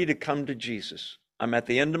 I'm ready to come to Jesus. I'm at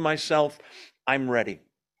the end of myself. I'm ready.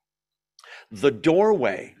 The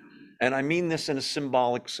doorway, and I mean this in a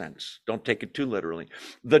symbolic sense, don't take it too literally.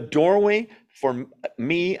 The doorway for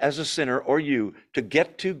me as a sinner or you to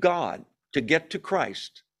get to God, to get to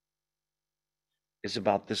Christ, is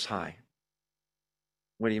about this high.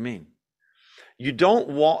 What do you mean? You don't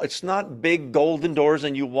walk, it's not big golden doors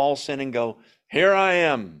and you waltz in and go, here I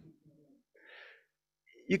am.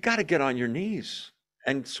 You got to get on your knees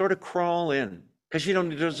and sort of crawl in because you don't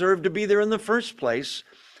deserve to be there in the first place.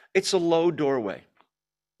 It's a low doorway.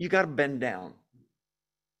 You got to bend down.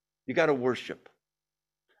 You got to worship.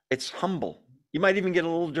 It's humble. You might even get a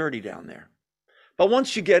little dirty down there. But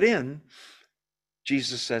once you get in,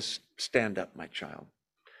 Jesus says, stand up, my child,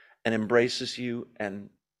 and embraces you and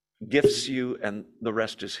gifts you, and the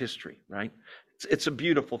rest is history, right? It's a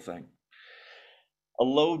beautiful thing. A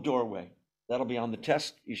low doorway. That'll be on the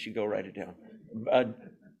test. You should go write it down.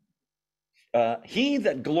 He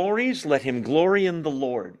that glories, let him glory in the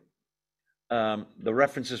Lord. The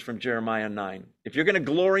reference is from Jeremiah 9. If you're going to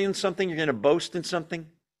glory in something, you're going to boast in something,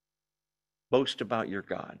 boast about your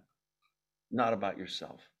God, not about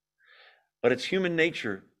yourself. But it's human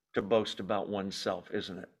nature to boast about oneself,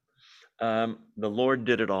 isn't it? The Lord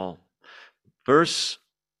did it all. Verse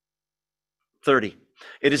 30.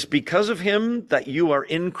 It is because of him that you are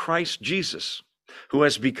in Christ Jesus, who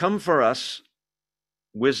has become for us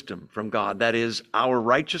wisdom from God. That is our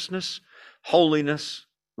righteousness, holiness,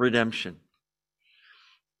 redemption.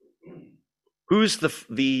 Who's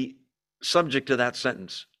the subject of that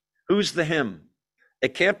sentence? Who's the him?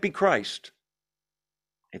 It can't be Christ.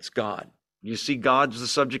 It's God. You see, God's the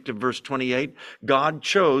subject of verse 28. God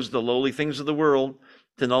chose the lowly things of the world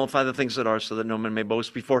to nullify the things that are, so that no man may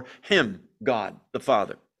boast before him, God, the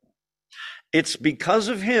Father. It's because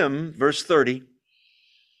of him, verse 30,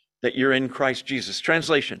 that you're in Christ Jesus.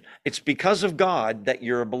 Translation, it's because of God that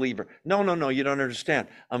you're a believer. No, you don't understand.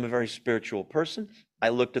 I'm a very spiritual person. I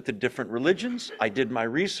looked at the different religions. I did my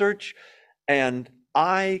research, and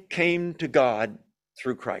I came to God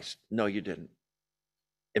through Christ. No, you didn't.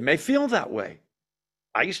 It may feel that way.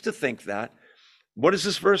 I used to think that. What does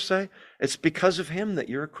this verse say? It's because of him that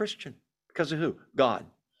you're a Christian. Because of who? God.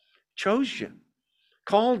 Chose you,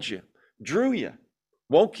 called you, drew you,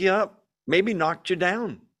 woke you up, maybe knocked you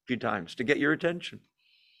down a few times to get your attention.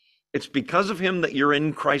 It's because of him that you're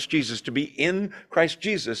in Christ Jesus. To be in Christ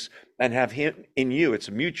Jesus and have him in you, it's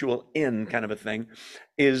a mutual in kind of a thing,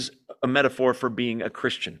 is a metaphor for being a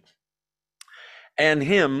Christian. And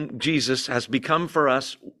him, Jesus, has become for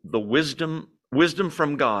us the wisdom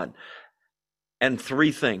from God. And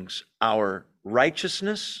three things: our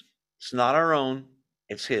righteousness, it's not our own,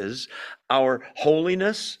 it's his. Our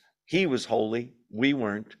holiness, he was holy, we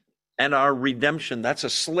weren't. And our redemption, that's a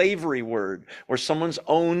slavery word, where someone's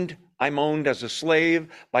owned, I'm owned as a slave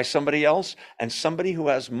by somebody else, and somebody who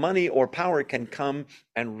has money or power can come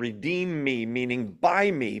and redeem me, meaning buy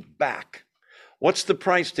me back. What's the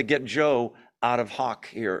price to get Joe out of Hawk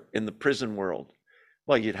here in the prison world?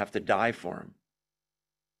 Well, you'd have to die for him.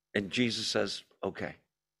 And Jesus says, okay,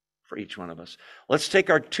 for each one of us. Let's take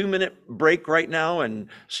our 2-minute break right now and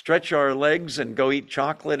stretch our legs and go eat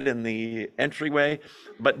chocolate in the entryway,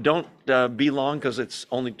 but don't be long because it's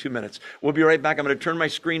only 2 minutes. We'll be right back. I'm going to turn my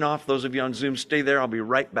screen off. Those of you on Zoom, stay there. I'll be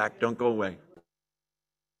right back. Don't go away.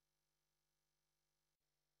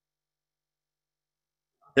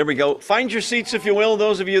 There we go. Find your seats, if you will,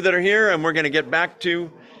 those of you that are here, and we're going to get back to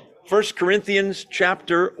 1 Corinthians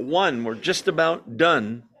chapter 1. We're just about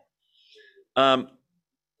done.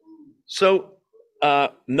 So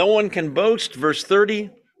no one can boast, verse 30.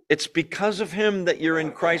 It's because of him that you're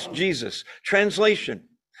in Christ Jesus. Translation: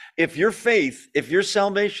 if your faith, if your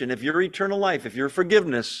salvation, if your eternal life, if your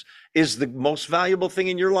forgiveness is the most valuable thing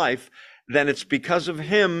in your life, then it's because of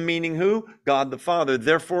him, meaning who? God the Father.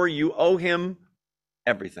 Therefore, you owe him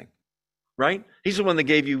everything, right? He's the one that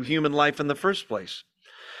gave you human life in the first place.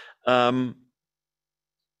 Let's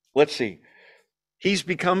see. He's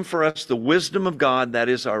become for us the wisdom of God, that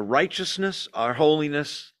is our righteousness, our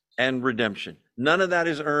holiness, and redemption. None of that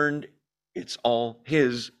is earned. It's all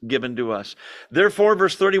his, given to us. Therefore,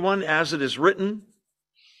 verse 31, as it is written,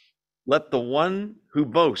 let the one who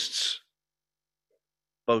boasts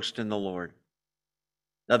boast in the Lord.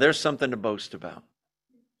 Now, there's something to boast about,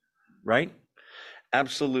 right?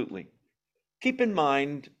 Absolutely. Keep in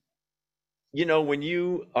mind, you know, when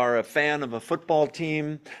you are a fan of a football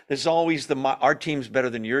team, there's always our team's better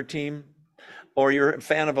than your team. Or you're a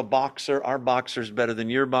fan of a boxer, our boxer's better than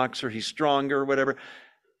your boxer, he's stronger, whatever.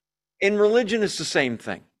 In religion, it's the same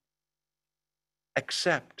thing.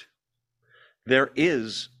 Except there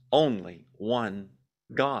is only one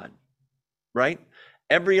God, right?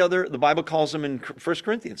 Every other, the Bible calls them in 1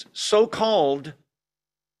 Corinthians, so-called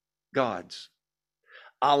gods.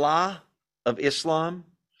 Allah of Islam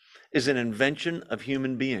is an invention of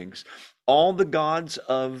human beings. All the gods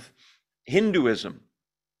of Hinduism,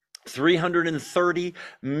 330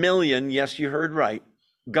 million, yes, you heard right,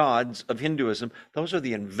 gods of Hinduism, those are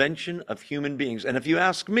the invention of human beings. And if you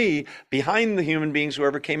ask me, behind the human beings,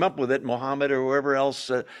 whoever came up with it, Muhammad or whoever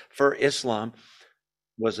else for Islam,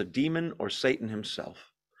 was a demon or Satan himself.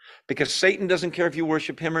 Because Satan doesn't care if you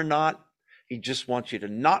worship him or not. He just wants you to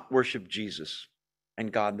not worship Jesus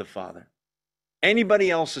and God the Father. Anybody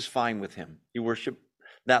else is fine with him. You worship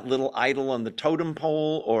that little idol on the totem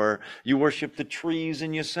pole, or you worship the trees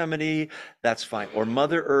in Yosemite, that's fine. Or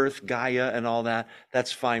Mother Earth, Gaia, and all that,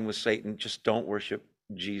 that's fine with Satan. Just don't worship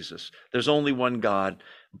Jesus. There's only one God.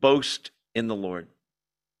 Boast in the Lord.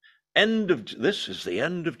 This is the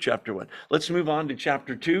end of chapter 1. Let's move on to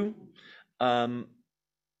chapter 2.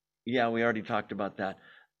 Yeah, we already talked about that.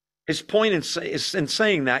 His point in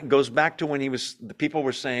saying that goes back to when the people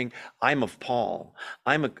were saying, I'm of Paul.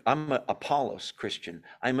 I'm a Apollos Christian.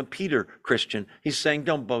 I'm a Peter Christian. He's saying,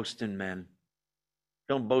 don't boast in men.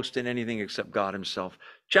 Don't boast in anything except God himself.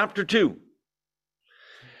 Chapter 2.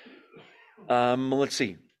 Let's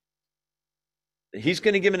see. He's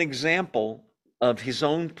going to give an example of his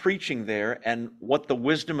own preaching there and what the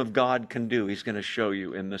wisdom of God can do. He's going to show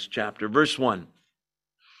you in this chapter. Verse 1.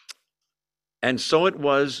 And so it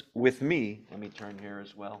was with me. Let me turn here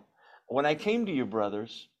as well. When I came to you,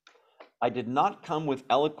 brothers, I did not come with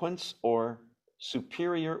eloquence or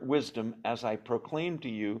superior wisdom as I proclaimed to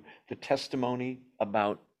you the testimony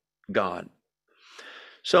about God.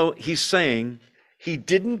 So he's saying he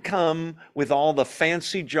didn't come with all the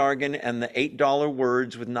fancy jargon and the $8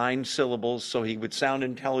 words with 9 syllables so he would sound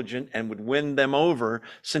intelligent and would win them over,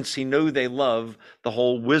 since he knew they love the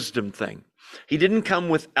whole wisdom thing. He didn't come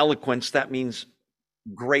with eloquence, that means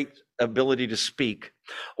great ability to speak,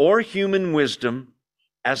 or human wisdom,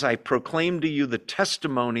 as I proclaim to you the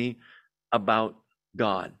testimony about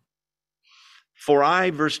God. For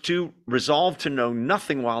I, verse 2, resolved to know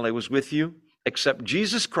nothing while I was with you, except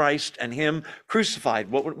Jesus Christ and him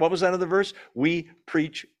crucified. What was that other verse? We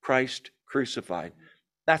preach Christ crucified.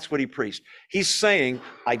 That's what he preached. He's saying,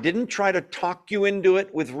 I didn't try to talk you into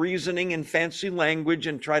it with reasoning and fancy language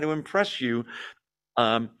and try to impress you.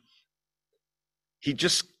 He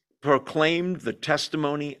just proclaimed the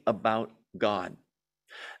testimony about God.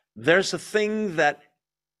 There's a thing that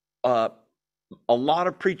a lot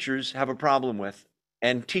of preachers have a problem with,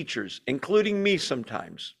 and teachers, including me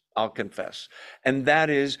sometimes, I'll confess. And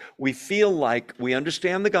that is, we feel like we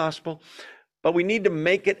understand the gospel, but we need to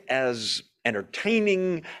make it as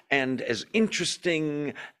entertaining and as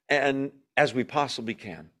interesting and as we possibly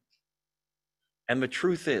can. And the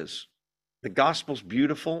truth is, the gospel's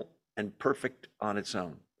beautiful and perfect on its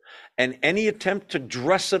own. And any attempt to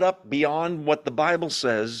dress it up beyond what the Bible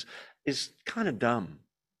says is kind of dumb.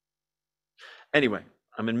 Anyway,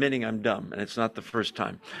 I'm admitting I'm dumb, and it's not the first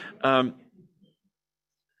time.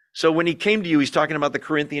 So when he came to you, he's talking about the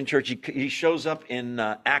Corinthian church. He shows up in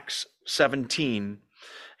Acts 17.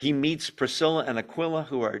 He meets Priscilla and Aquila,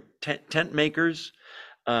 who are tent makers.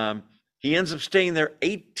 He ends up staying there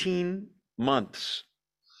 18 months.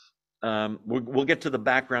 We'll get to the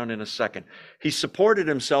background in a second. He supported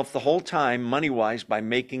himself the whole time, money-wise, by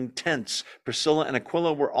making tents. Priscilla and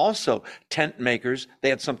Aquila were also tent makers. They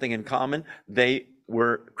had something in common. They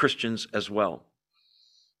were Christians as well.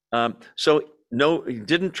 So no, he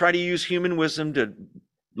didn't try to use human wisdom to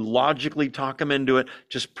logically talk him into it.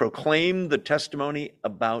 Just proclaim the testimony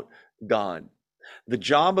about God. The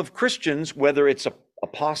job of Christians, whether it's an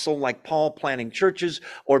apostle like Paul planting churches,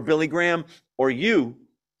 or Billy Graham, or you,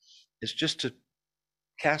 is just to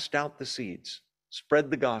cast out the seeds, spread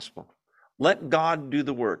the gospel. Let God do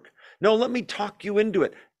the work. No, let me talk you into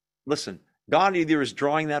it. Listen, God either is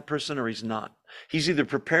drawing that person or he's not. He's either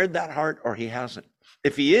prepared that heart or he hasn't.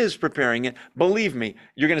 If he is preparing it, believe me,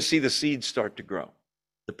 you're going to see the seeds start to grow.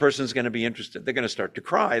 The person's going to be interested. They're going to start to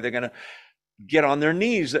cry. They're going to get on their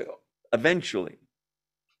knees eventually.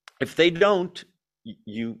 If they don't,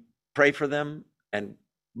 you pray for them and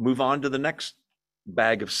move on to the next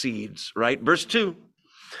bag of seeds, right? Verse 2,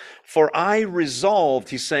 for I resolved,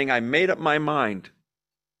 he's saying, I made up my mind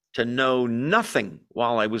to know nothing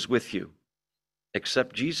while I was with you,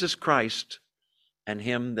 except Jesus Christ and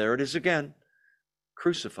him, there it is again,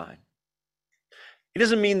 crucified. It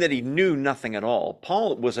doesn't mean that he knew nothing at all.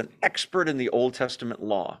 Paul was an expert in the Old Testament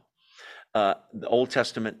law, the Old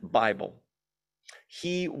Testament Bible.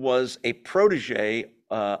 He was a protege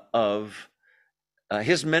of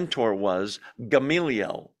his mentor was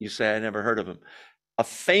Gamaliel. You say, I never heard of him. A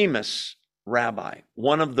famous rabbi,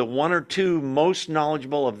 one of the one or two most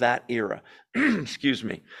knowledgeable of that era. Excuse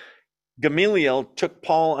me. Gamaliel took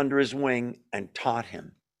Paul under his wing and taught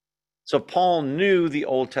him. So Paul knew the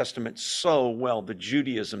Old Testament so well, the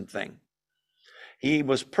Judaism thing. He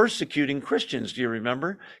was persecuting Christians, do you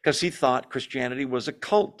remember? Because he thought Christianity was a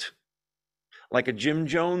cult, like a Jim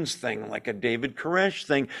Jones thing, like a David Koresh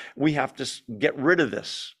thing. We have to get rid of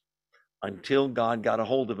this, until God got a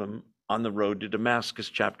hold of him on the road to Damascus,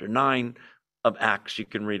 chapter 9 of Acts. You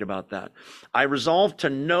can read about that. I resolved to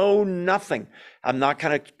know nothing. I'm not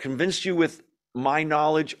going to convince you with my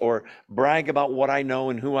knowledge or brag about what I know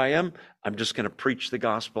and who I am. I'm just going to preach the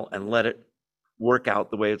gospel and let it work out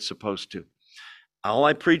the way it's supposed to. All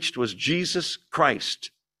I preached was Jesus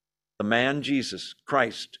Christ, the man Jesus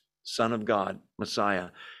Christ, Son of God, Messiah,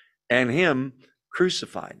 and him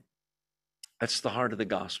crucified. That's the heart of the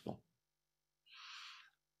gospel.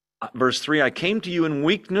 Verse 3, I came to you in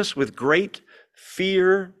weakness with great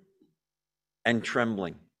fear and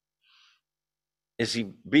trembling. Is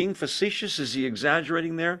he being facetious? Is he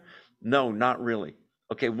exaggerating there? No, not really.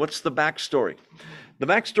 Okay, what's the backstory? The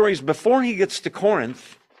backstory is before he gets to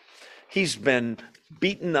Corinth, he's been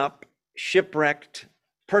beaten up, shipwrecked,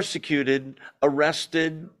 persecuted,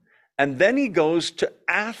 arrested, and then he goes to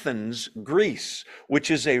Athens, Greece,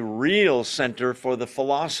 which is a real center for the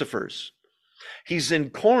philosophers. He's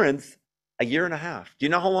in Corinth a year and a half. Do you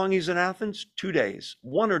know how long he's in Athens? 2 days,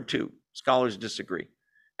 1 or 2. Scholars disagree.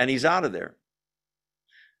 And he's out of there.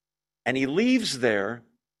 And he leaves there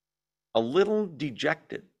a little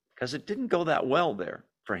dejected because it didn't go that well there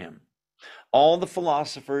for him. All the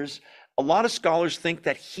philosophers, a lot of scholars think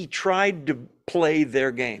that he tried to play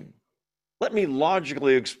their game. Let me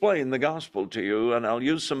logically explain the gospel to you, and I'll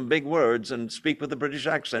use some big words and speak with a British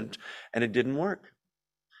accent, and it didn't work.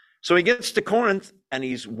 So he gets to Corinth, and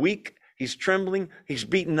he's weak, he's trembling, he's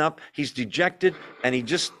beaten up, he's dejected,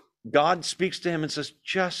 and God speaks to him and says,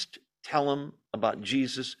 just tell him about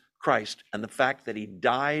Jesus Christ and the fact that he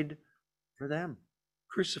died for them,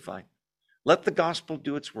 crucified. Let the gospel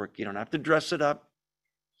do its work. You don't have to dress it up.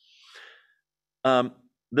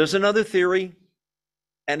 There's another theory,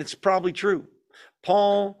 and it's probably true.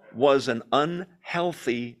 Paul was an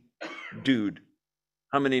unhealthy dude.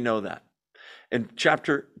 How many know that? In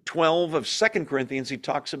chapter 12 of 2 Corinthians, he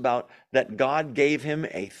talks about that God gave him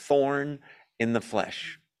a thorn in the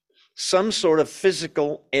flesh. Some sort of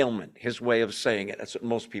physical ailment, his way of saying it. That's what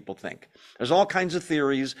most people think. There's all kinds of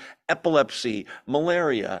theories: epilepsy,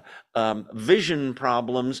 malaria, vision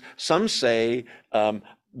problems. Some say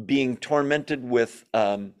being tormented with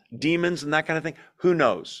demons and that kind of thing. Who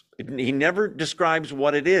knows? He never describes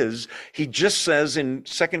what it is. He just says in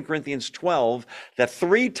 2 Corinthians 12 that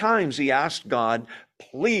 3 times he asked God,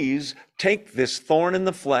 please take this thorn in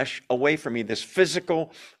the flesh away from me, this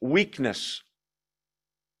physical weakness.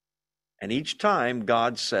 And each time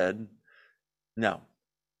God said, no,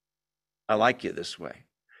 I like you this way.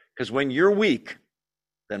 Because when you're weak,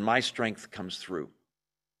 then my strength comes through.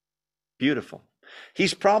 Beautiful.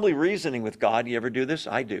 He's probably reasoning with God. You ever do this?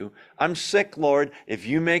 I do. I'm sick, Lord. If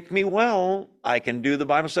you make me well, I can do the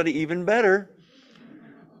Bible study even better.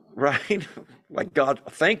 Right? Like, God,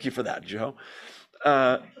 thank you for that, Joe.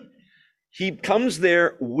 He comes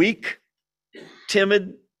there weak,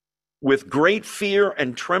 timid, with great fear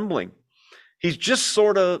and trembling. He's just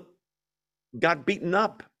sort of got beaten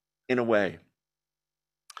up in a way.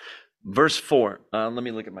 Verse 4. Let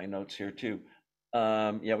me look at my notes here too.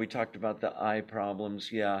 We talked about the eye problems.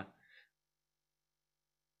 Yeah.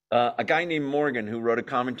 A guy named Morgan, who wrote a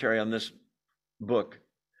commentary on this book,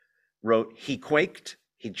 wrote, he quaked,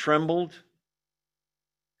 he trembled,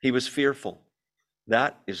 he was fearful.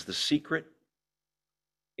 That is the secret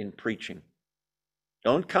in preaching.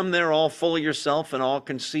 Don't come there all full of yourself and all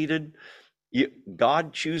conceited.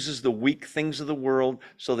 God chooses the weak things of the world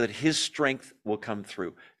so that his strength will come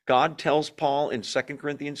through. God tells Paul in 2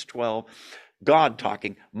 Corinthians 12, God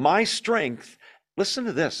talking, my strength, listen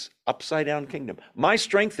to this, upside down kingdom. My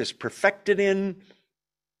strength is perfected in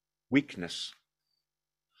weakness.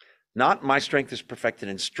 Not my strength is perfected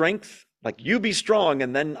in strength, like you be strong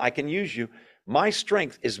and then I can use you. My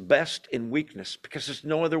strength is best in weakness, because there's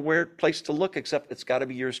no other place to look except it's got to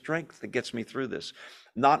be your strength that gets me through this.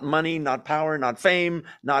 Not money, not power, not fame,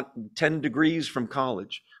 not 10 degrees from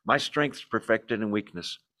college. My strength is perfected in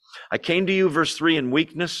weakness. I came to you, verse 3, in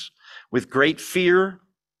weakness, with great fear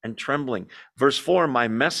and trembling. Verse 4, my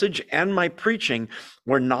message and my preaching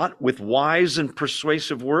were not with wise and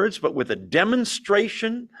persuasive words, but with a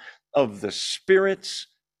demonstration of the Spirit's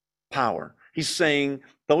power. He's saying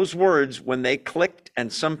those words, when they clicked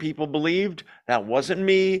and some people believed, that wasn't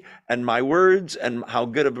me and my words and how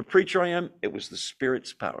good of a preacher I am. It was the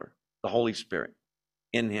Spirit's power, the Holy Spirit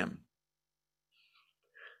in him.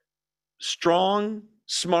 Strong,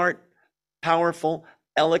 smart, powerful,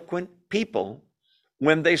 eloquent people,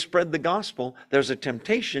 when they spread the gospel, there's a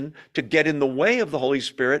temptation to get in the way of the Holy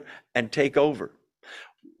Spirit and take over.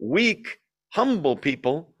 Weak, humble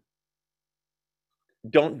people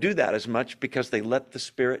don't do that as much because they let the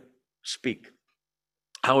Spirit speak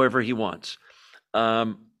however he wants.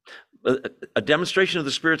 A demonstration of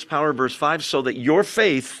the Spirit's power, verse 5, so that your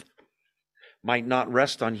faith might not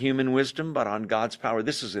rest on human wisdom, but on God's power.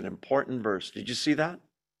 This is an important verse. Did you see that?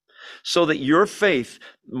 So that your faith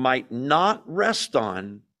might not rest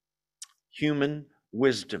on human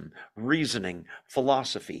wisdom, reasoning,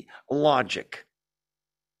 philosophy, logic,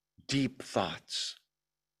 deep thoughts.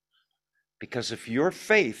 Because if your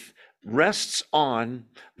faith rests on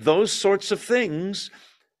those sorts of things,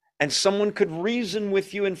 and someone could reason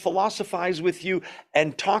with you and philosophize with you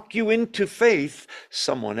and talk you into faith,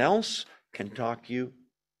 someone else can talk you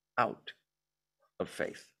out of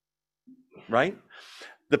faith, right?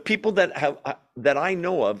 The people that I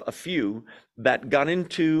know of, a few that got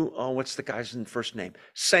into, what's the guy's first name?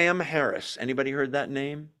 Sam Harris. Anybody heard that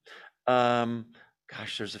name?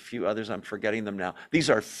 There's a few others. I'm forgetting them now. These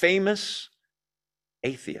are famous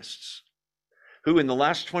atheists who in the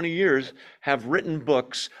last 20 years have written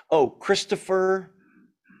books. Christopher,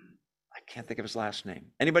 I can't think of his last name.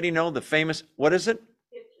 Anybody know the famous, what is it?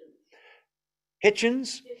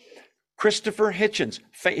 Hitchens? Christopher Hitchens.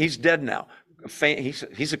 He's dead now.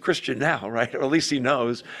 He's a Christian now, right? Or at least he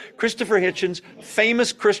knows. Christopher Hitchens,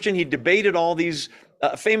 famous Christian. He debated all these,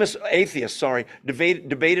 famous atheist,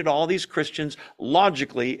 debated all these Christians.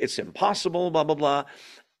 Logically, it's impossible, blah, blah, blah.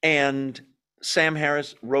 And Sam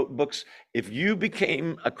Harris wrote books. If you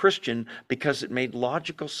became a Christian because it made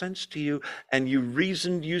logical sense to you and you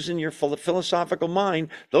reasoned using your philosophical mind,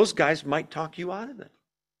 those guys might talk you out of it.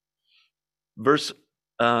 Verse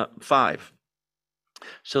 5.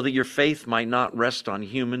 So that your faith might not rest on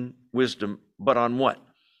human wisdom, but on what?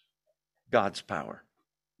 God's power.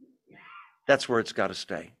 That's where it's got to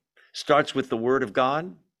stay. Starts with the Word of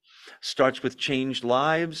God, starts with changed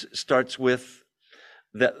lives, starts with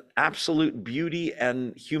the absolute beauty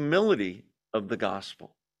and humility of the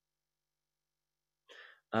gospel.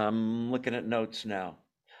 I'm looking at notes now.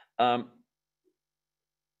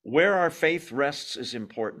 Where our faith rests is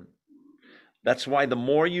important. That's why the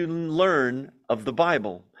more you learn of the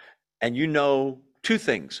Bible and you know two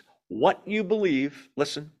things, what you believe,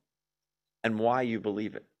 listen, and why you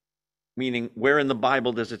believe it. Meaning, where in the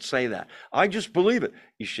Bible does it say that? I just believe it.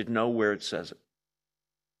 You should know where it says it.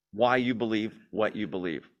 Why you believe what you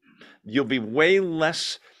believe. You'll be way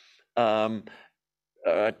less tempted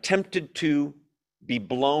to be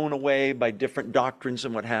blown away by different doctrines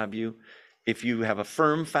and what have you if you have a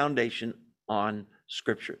firm foundation on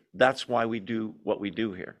Scripture. That's why we do what we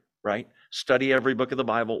do here, right? Study every book of the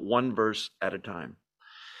Bible, one verse at a time.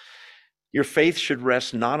 Your faith should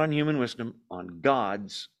rest not on human wisdom, on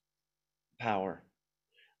God's power.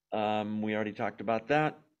 We already talked about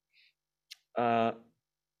that.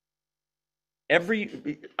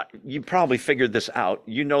 You probably figured this out.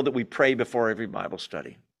 You know that we pray before every Bible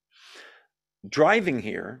study. Driving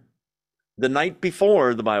here, the night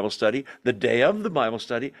before the Bible study, the day of the Bible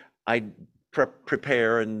study, I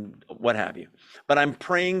prepare and what have you. But I'm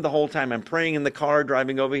praying the whole time. I'm praying in the car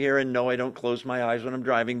driving over here, and no, I don't close my eyes when I'm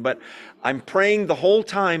driving, but I'm praying the whole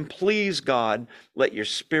time, please God, let your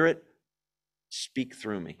Spirit speak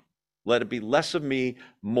through me. Let it be less of me,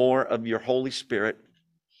 more of your Holy Spirit,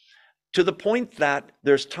 to the point that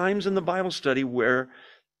there's times in the Bible study where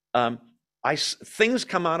things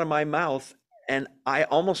come out of my mouth and I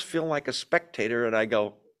almost feel like a spectator, and I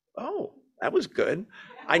go, oh, that was good.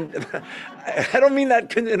 I don't mean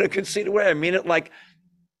that in a conceited way. I mean it like,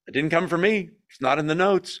 it didn't come from me. It's not in the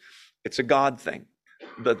notes. It's a God thing.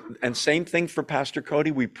 And same thing for Pastor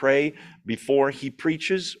Cody. We pray before he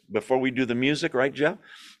preaches, before we do the music, right, Jeff?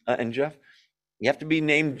 And Jeff? You have to be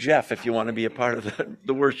named Jeff if you want to be a part of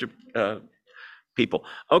the worship people.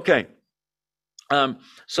 Okay.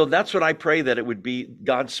 So that's what I pray, that it would be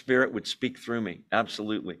God's Spirit would speak through me.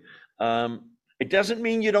 Absolutely. It doesn't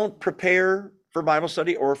mean you don't prepare for Bible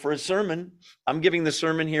study or for a sermon. I'm giving the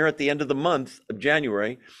sermon here at the end of the month of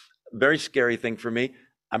January. Very scary thing for me.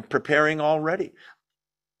 I'm preparing already.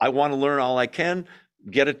 I want to learn all I can,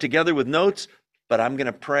 get it together with notes, but I'm going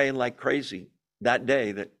to pray like crazy that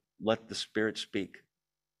day that let the Spirit speak.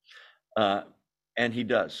 And he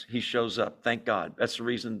does. He shows up. Thank God. That's the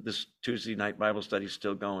reason this Tuesday night Bible study is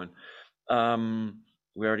still going.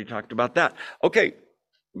 We already talked about that. Okay,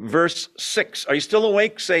 verse 6. Are you still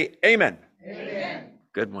awake? Say amen. Amen.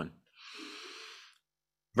 Good one.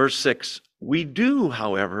 Verse 6. We do,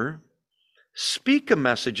 however, speak a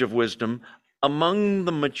message of wisdom among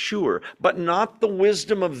the mature, but not the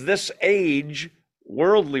wisdom of this age,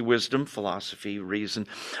 worldly wisdom, philosophy, reason,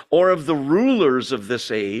 or of the rulers of this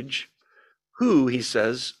age, who, he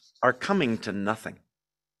says, are coming to nothing. Do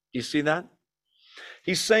you see that?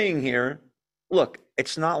 He's saying here, look,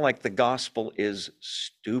 it's not like the gospel is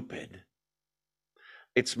stupid.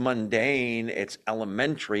 It's mundane, it's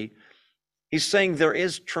elementary. He's saying there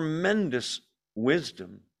is tremendous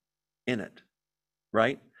wisdom in it,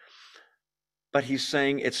 right? But he's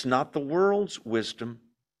saying it's not the world's wisdom.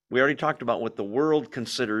 We already talked about what the world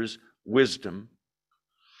considers wisdom.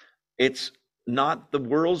 It's not the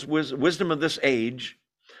world's wisdom of this age,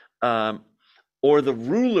 or the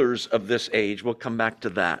rulers of this age. We'll come back to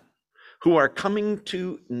that, who are coming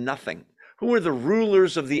to nothing. Who are the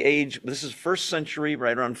rulers of the age? This is first century,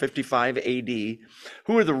 right around 55 AD.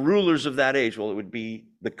 Who are the rulers of that age? Well, it would be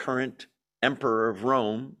the current emperor of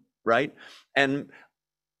Rome, right? And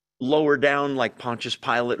lower down, like Pontius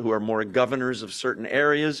Pilate, who are more governors of certain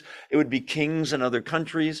areas. It would be kings in other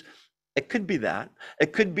countries. It could be that.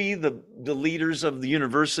 It could be the leaders of the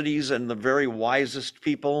universities and the very wisest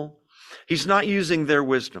people. He's not using their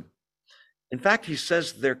wisdom. In fact, he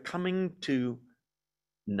says they're coming to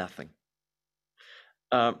nothing.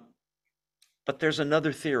 But there's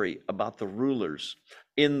another theory about the rulers.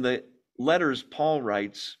 In the letters Paul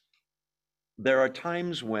writes, there are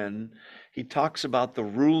times when he talks about the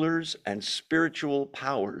rulers and spiritual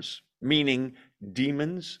powers, meaning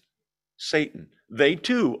demons, Satan. They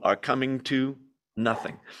too are coming to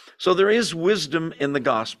nothing. So there is wisdom in the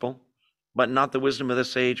gospel, but not the wisdom of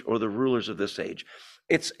this age or the rulers of this age.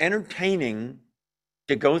 It's entertaining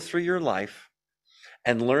to go through your life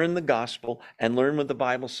and learn the gospel and learn what the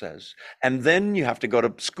Bible says. And then you have to go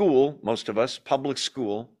to school, most of us, public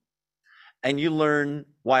school, and you learn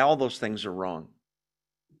why all those things are wrong,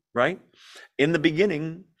 right? In the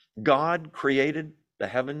beginning, God created the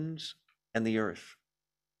heavens and the earth,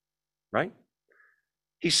 right?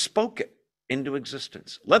 He spoke it into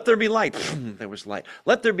existence. Let there be light. There was light.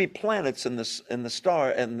 Let there be planets in the star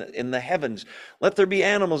and in the heavens. Let there be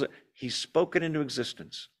animals. He spoke it into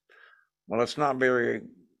existence. Well, it's not very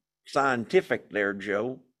scientific there,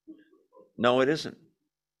 Joe. No, it isn't.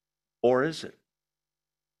 Or is it?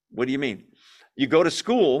 What do you mean? You go to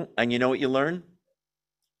school and you know what you learn?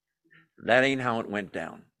 That ain't how it went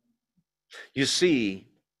down. You see,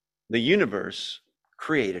 the universe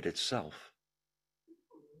created itself.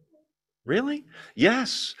 Really?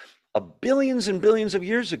 Yes. Billions and billions of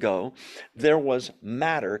years ago, there was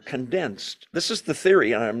matter condensed. This is the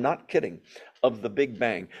theory, and I'm not kidding, of the Big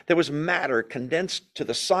Bang. There was matter condensed to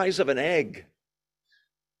the size of an egg.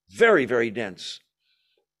 Very, very dense.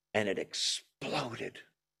 And it exploded.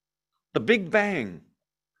 The Big Bang.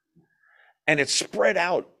 And it spread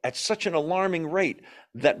out at such an alarming rate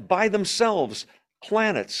that by themselves,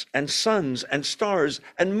 planets and suns and stars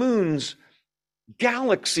and moons,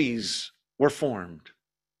 galaxies were formed,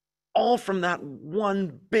 all from that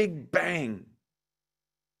one big bang.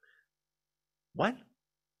 What?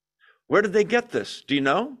 Where did they get this? Do you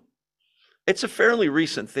know? It's a fairly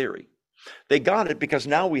recent theory. They got it because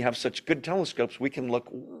now we have such good telescopes, we can look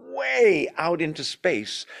way out into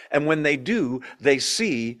space. And when they do, they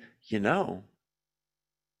see,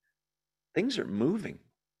 things are moving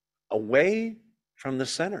away from the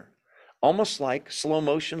center. Almost like slow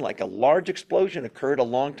motion, like a large explosion occurred a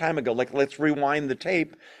long time ago. Like, let's rewind the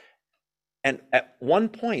tape. And at one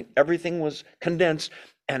point, everything was condensed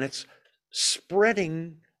and it's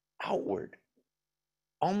spreading outward,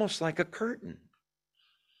 almost like a curtain.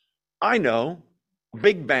 I know,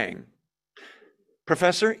 Big Bang.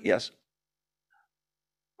 Professor, yes.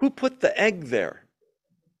 Who put the egg there?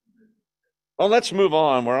 Well, let's move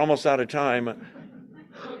on. We're almost out of time.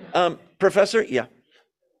 Professor, yeah.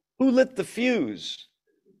 Who lit the fuse?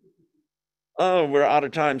 Oh, we're out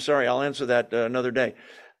of time. Sorry, I'll answer that another day.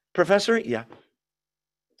 Professor, yeah.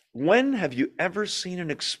 When have you ever seen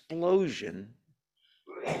an explosion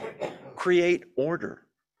create order?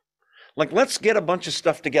 Like, let's get a bunch of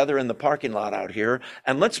stuff together in the parking lot out here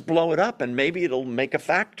and let's blow it up and maybe it'll make a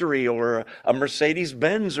factory or a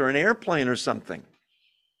Mercedes-Benz or an airplane or something.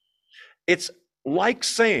 It's like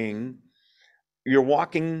saying you're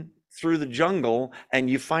walking through the jungle and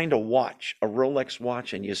you find a watch, a Rolex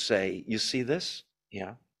watch, and you say, you see this?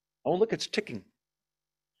 Yeah. Oh, look, it's ticking.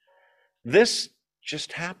 This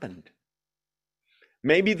just happened.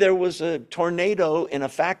 Maybe there was a tornado in a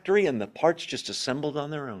factory and the parts just assembled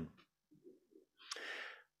on their own.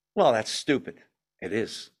 Well, that's stupid. It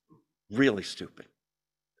is really stupid.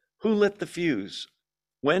 Who lit the fuse?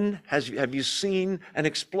 When have you seen an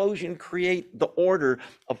explosion create the order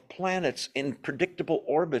of planets in predictable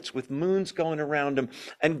orbits with moons going around them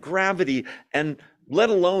and gravity, and let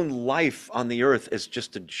alone life on the earth is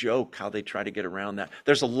just a joke how they try to get around that.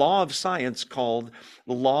 There's a law of science called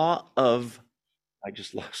the law of, I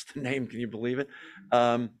just lost the name, can you believe it?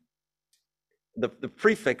 The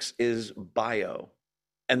prefix is bio,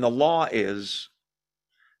 and the law is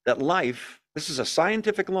that life, this is a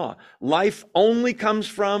scientific law, life only comes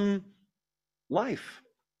from life.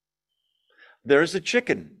 There's a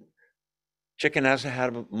chicken. Chicken has to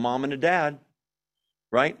have a mom and a dad,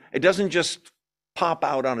 right? It doesn't just pop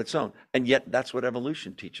out on its own. And yet that's what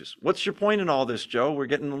evolution teaches. What's your point in all this, Joe? We're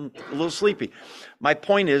getting a little sleepy. My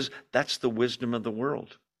point is, that's the wisdom of the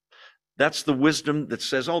world. That's the wisdom that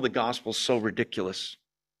says, oh, the gospel's so ridiculous.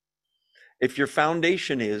 If your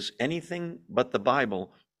foundation is anything but the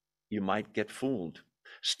Bible, you might get fooled.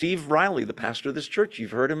 Steve Riley, the pastor of this church,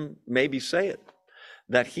 you've heard him maybe say it,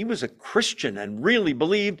 that he was a Christian and really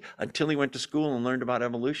believed until he went to school and learned about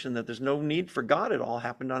evolution that there's no need for God. It all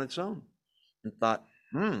happened on its own. And thought,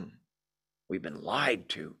 we've been lied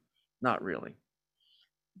to. Not really.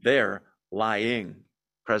 They're lying,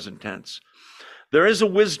 present tense. There is a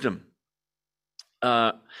wisdom.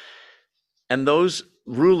 And those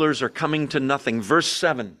rulers are coming to nothing. Verse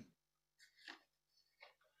 7.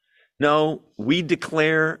 No, we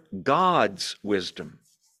declare God's wisdom.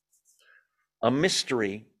 A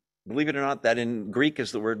mystery, believe it or not, that in Greek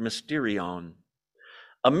is the word mysterion.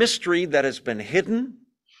 A mystery that has been hidden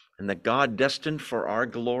and that God destined for our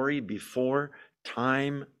glory before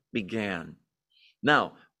time began.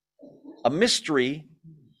 Now, a mystery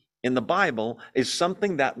in the Bible is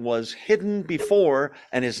something that was hidden before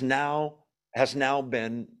and has now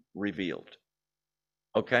been revealed.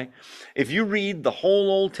 Okay? If you read the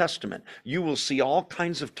whole Old Testament, you will see all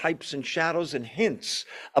kinds of types and shadows and hints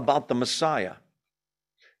about the Messiah.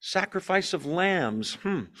 Sacrifice of lambs.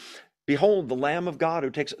 Behold, the Lamb of God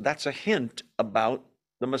who takes, that's a hint about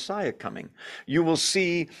the Messiah coming. You will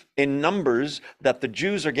see in Numbers that the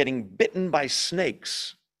Jews are getting bitten by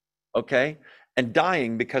snakes, okay, and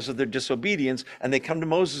dying because of their disobedience. And they come to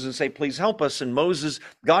Moses and say, please help us. And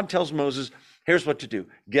God tells Moses, here's what to do.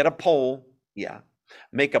 Get a pole,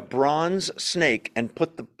 make a bronze snake and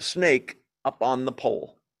put the snake up on the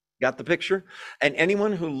pole. Got the picture? And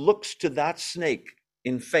anyone who looks to that snake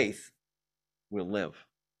in faith will live.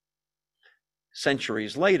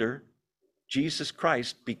 Centuries later, Jesus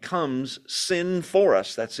Christ becomes sin for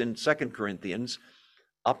us. That's in 2 Corinthians,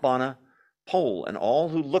 up on a pole. And all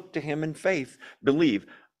who look to him in faith believe.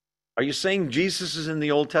 Are you saying Jesus is in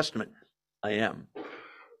the Old Testament? I am.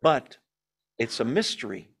 But it's a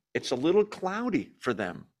mystery. It's a little cloudy for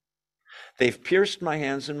them. They've pierced my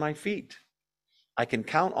hands and my feet. I can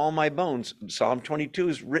count all my bones. Psalm 22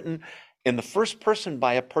 is written in the first person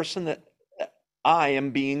by a person that I am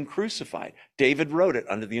being crucified. David wrote it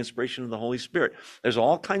under the inspiration of the Holy Spirit. There's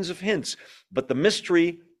all kinds of hints, but the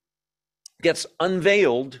mystery gets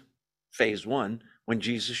unveiled phase one, when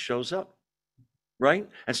Jesus shows up, right?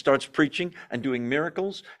 And starts preaching and doing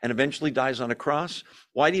miracles and eventually dies on a cross.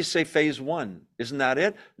 Why do you say phase one? Isn't that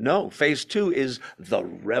it? No, phase two is the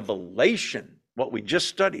revelation, what we just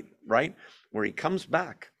studied, right? Where he comes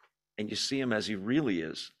back and you see him as he really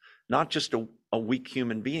is, not just a weak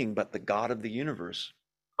human being, but the God of the universe.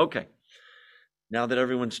 Okay, now that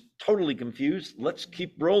everyone's totally confused, let's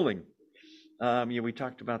keep rolling. We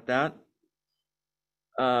talked about that.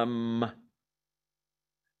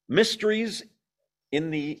 Mysteries in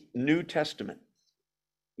the New Testament.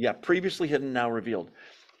 Yeah, previously hidden, now revealed.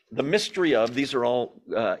 The mystery of, these are all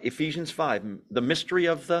Ephesians 5, the mystery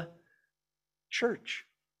of the church.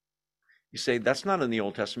 You say, that's not in the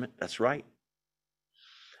Old Testament. That's right.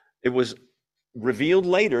 It was revealed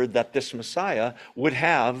later that this Messiah would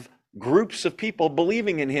have groups of people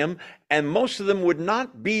believing in him, and most of them would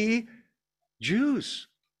not be Jews.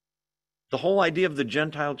 The whole idea of the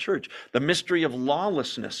Gentile church, the mystery of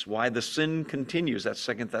lawlessness, why the sin continues, that's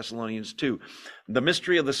 2 Thessalonians 2. The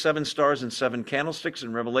mystery of the 7 stars and 7 candlesticks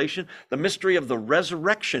in Revelation, the mystery of the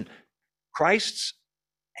resurrection, Christ's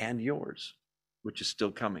and yours, which is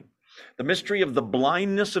still coming. The mystery of the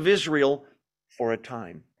blindness of Israel for a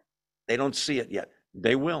time. They don't see it yet.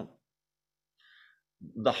 They will.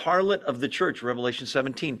 The harlot of the church, Revelation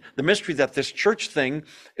 17. The mystery that this church thing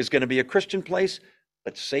is going to be a Christian place,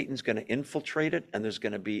 but Satan's going to infiltrate it, and there's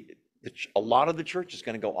going to be a lot of the church is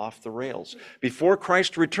going to go off the rails. Before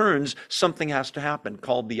Christ returns, something has to happen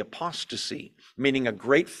called the apostasy, meaning a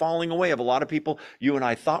great falling away of a lot of people you and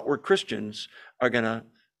I thought were Christians are going to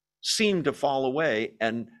seem to fall away.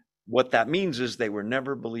 And what that means is they were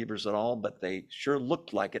never believers at all, but they sure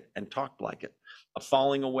looked like it and talked like it. A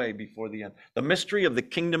falling away before the end. The mystery of the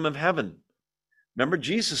kingdom of heaven. Remember,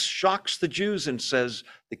 Jesus shocks the Jews and says,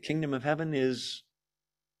 the kingdom of heaven is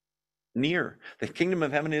near. The kingdom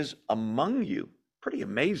of heaven is among you. Pretty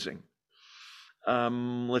amazing.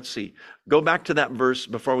 Let's see. Go back to that verse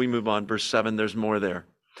before we move on. Verse 7, there's more there.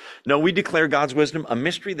 No, we declare God's wisdom, a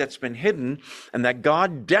mystery that's been hidden and that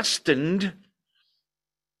God destined.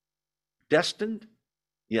 Destined?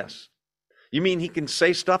 Yes. You mean he can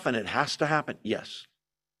say stuff and it has to happen? Yes.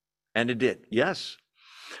 And it did. Yes.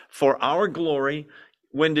 For our glory.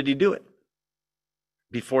 When did he do it?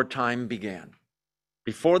 Before time began.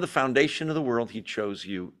 Before the foundation of the world, he chose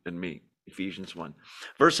you and me. Ephesians 1.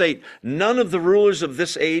 Verse 8, none of the rulers of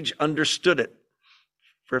this age understood it.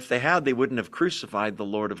 For if they had, they wouldn't have crucified the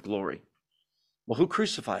Lord of glory. Well, who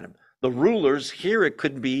crucified him? The rulers. Here it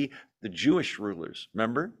could be the Jewish rulers.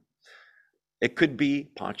 Remember? It could be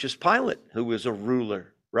Pontius Pilate, who was a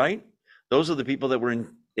ruler, right? Those are the people that were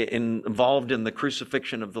involved in the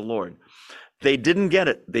crucifixion of the Lord. They didn't get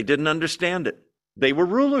it. They didn't understand it. They were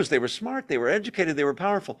rulers. They were smart. They were educated. They were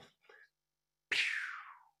powerful.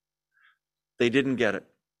 They didn't get it.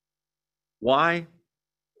 Why?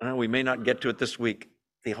 We may not get to it this week.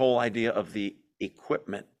 The whole idea of the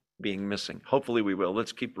equipment being missing. Hopefully we will.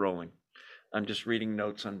 Let's keep rolling. I'm just reading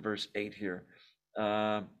notes on verse 8 here.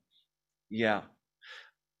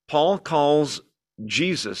 Paul calls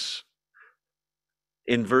Jesus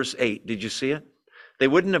in verse 8. Did you see it? They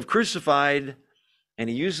wouldn't have crucified, and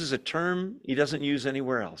he uses a term he doesn't use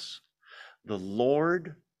anywhere else. The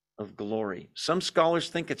Lord of glory. Some scholars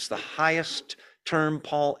think it's the highest term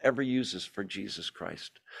Paul ever uses for Jesus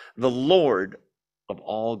Christ. The Lord of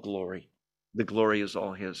all glory. The glory is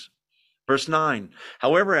all his. Verse 9.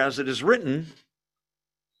 However, as it is written,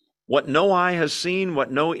 what no eye has seen,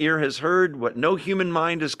 what no ear has heard, what no human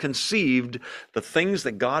mind has conceived, the things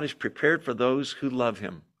that God has prepared for those who love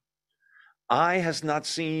him. Eye has not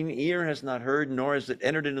seen, ear has not heard, nor has it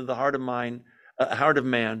entered into the heart of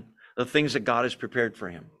man, the things that God has prepared for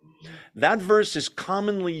him. That verse is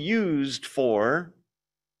commonly used for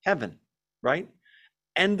heaven, right?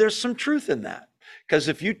 And there's some truth in that. Because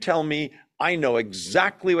if you tell me, I know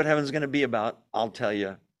exactly what heaven's going to be about, I'll tell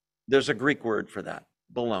you, there's a Greek word for that.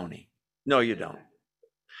 Baloney. No, you don't.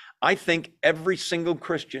 I think every single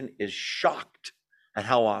Christian is shocked at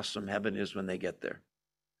how awesome heaven is when they get there.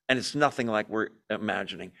 And it's nothing like we're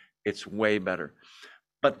imagining. It's way better.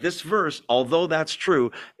 But this verse, although that's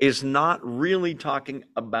true, is not really talking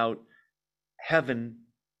about heaven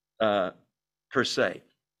per se.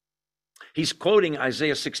 He's quoting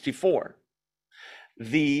Isaiah 64.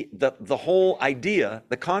 The whole idea,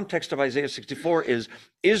 the context of Isaiah 64 is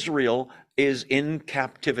Israel is in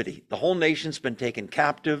captivity. The whole nation's been taken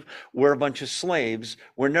captive. We're a bunch of slaves.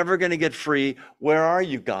 We're never going to get free. Where are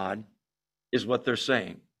you, God? Is what they're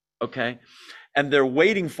saying. Okay? And they're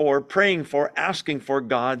waiting for, praying for, asking for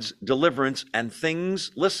God's deliverance, and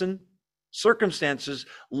things, listen, circumstances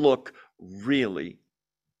look really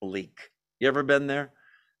bleak. You ever been there?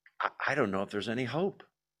 I don't know if there's any hope.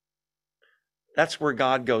 That's where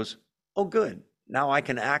God goes, oh, good. Now I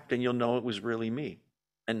can act and you'll know it was really me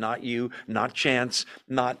and not you, not chance,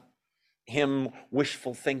 not him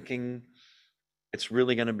wishful thinking. It's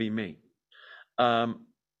really going to be me.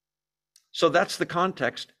 So that's the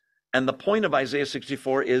context. And the point of Isaiah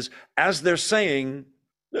 64 is, as they're saying,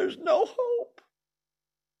 there's no hope,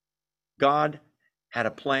 God had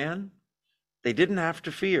a plan. They didn't have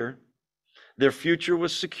to fear. Their future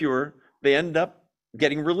was secure. They end up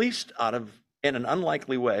getting released out of, in an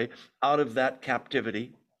unlikely way, out of that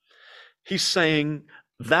captivity. He's saying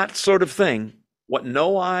that sort of thing, what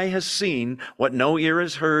no eye has seen, what no ear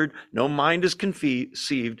has heard, no mind has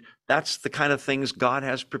conceived, that's the kind of things God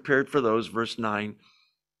has prepared for those, verse 9,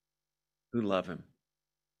 who love him.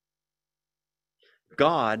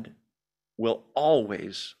 God will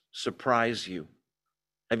always surprise you.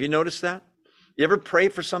 Have you noticed that? You ever pray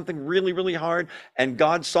for something really, really hard and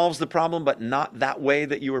God solves the problem, but not that way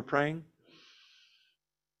that you were praying?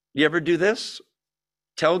 You ever do this?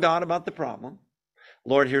 Tell God about the problem.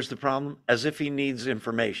 Lord, here's the problem, as if he needs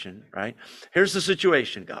information, right? Here's the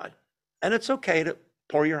situation, God. And it's okay to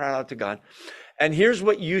pour your heart out to God. And here's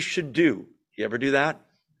what you should do. You ever do that?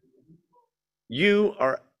 You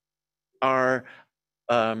are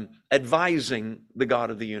advising the God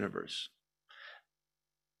of the universe.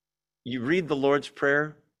 You read the Lord's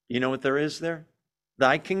Prayer, you know what there is there?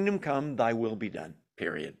 Thy kingdom come, thy will be done,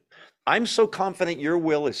 period. I'm so confident your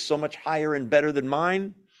will is so much higher and better than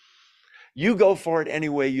mine. You go for it any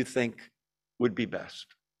way you think would be best.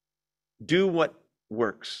 Do what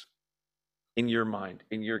works in your mind,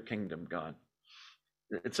 in your kingdom, God.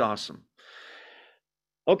 It's awesome.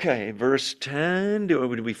 Okay, verse 10.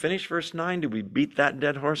 Did we finish verse 9? Did we beat that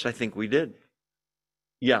dead horse? I think we did.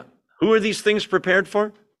 Yeah. Who are these things prepared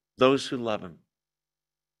for? Those who love him,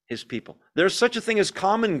 his people. There's such a thing as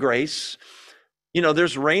common grace. You know,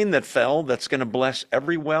 there's rain that fell that's going to bless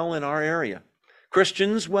every well in our area.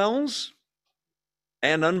 Christians' wells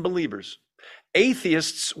and unbelievers.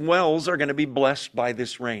 Atheists' wells are going to be blessed by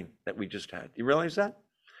this rain that we just had. You realize that?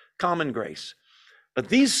 Common grace. But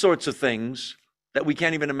these sorts of things that we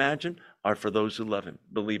can't even imagine are for those who love him,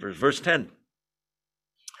 believers. Verse 10.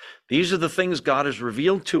 These are the things God has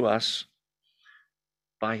revealed to us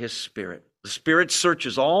by his Spirit. The Spirit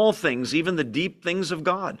searches all things, even the deep things of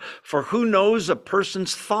God. For who knows a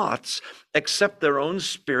person's thoughts except their own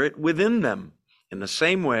spirit within them? In the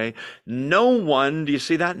same way, no one, do you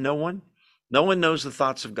see that? No one? No one knows the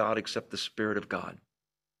thoughts of God except the Spirit of God.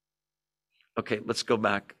 Okay, let's go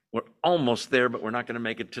back. We're almost there, but we're not going to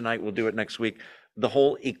make it tonight. We'll do it next week. The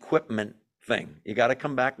whole equipment thing. You got to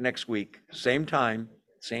come back next week. Same time,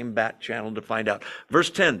 same bat channel to find out.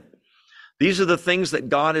 Verse 10. These are the things that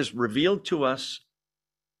God has revealed to us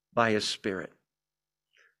by his Spirit.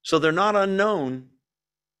 So they're not unknown.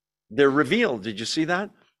 They're revealed. Did you see that?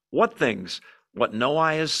 What things? What no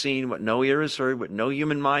eye has seen, what no ear has heard, what no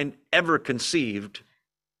human mind ever conceived.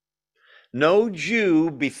 No Jew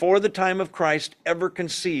before the time of Christ ever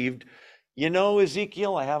conceived. You know,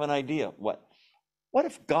 Ezekiel, I have an idea. What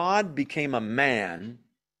if God became a man,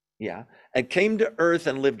 and came to earth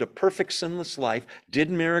and lived a perfect sinless life, did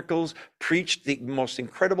miracles, preached the most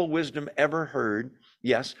incredible wisdom ever heard,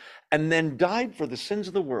 yes, and then died for the sins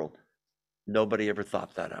of the world? Nobody ever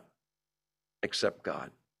thought that up except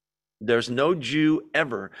God. There's no Jew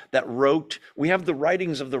ever that wrote, we have the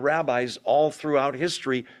writings of the rabbis all throughout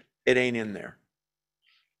history. It ain't in there.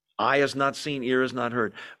 Eye has not seen, ear has not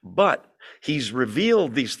heard. But he's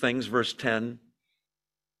revealed these things, verse 10,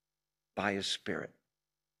 by his Spirit.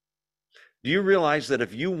 Do you realize that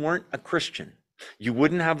if you weren't a Christian, you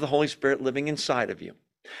wouldn't have the Holy Spirit living inside of you?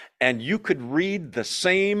 And you could read the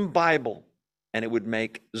same Bible and it would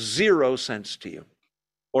make zero sense to you,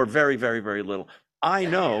 or very, very, very little. I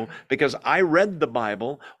know, because I read the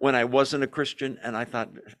Bible when I wasn't a Christian and I thought,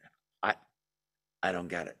 I don't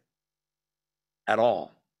get it at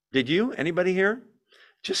all. Did you? Anybody here?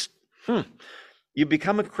 Just, you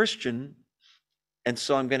become a Christian. And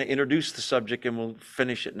so I'm going to introduce the subject and we'll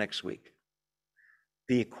finish it next week.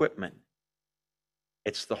 The equipment.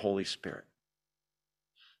 It's the Holy Spirit.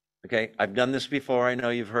 Okay, I've done this before. I know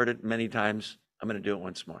you've heard it many times. I'm going to do it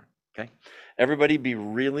once more. Okay, everybody be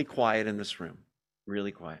really quiet in this room.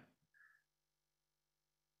 Really quiet.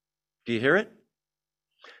 Do you hear it?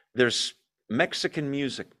 There's Mexican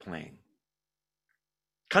music playing.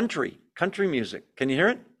 Country music. Can you hear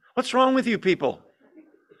it? What's wrong with you people?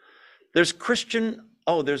 There's Christian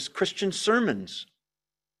sermons.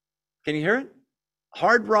 Can you hear it?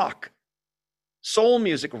 Hard rock. Soul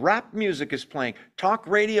music, rap music is playing. Talk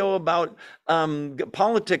radio about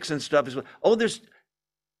politics and stuff is. Oh, there's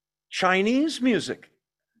Chinese music.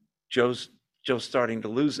 Joe's starting to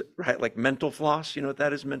lose it, right? Like mental floss. You know what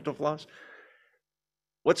that is, mental floss?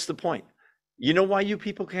 What's the point? You know why you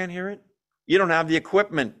people can't hear it? You don't have the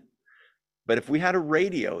equipment. But if we had a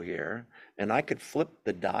radio here and I could flip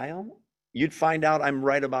the dial, you'd find out I'm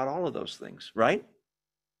right about all of those things, right?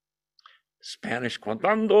 Spanish,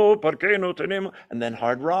 cantando, porque no tenemos, and then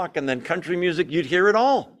hard rock, and then country music, you'd hear it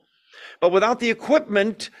all. But without the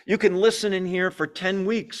equipment, you can listen in here for 10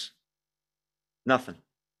 weeks. Nothing.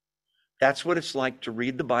 That's what it's like to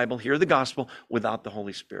read the Bible, hear the gospel without the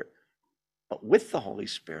Holy Spirit. But with the Holy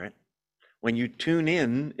Spirit, when you tune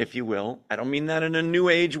in, if you will, I don't mean that in a new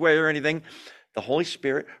age way or anything, the Holy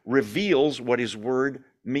Spirit reveals what his word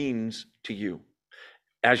means to you.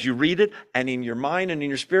 As you read it and in your mind and in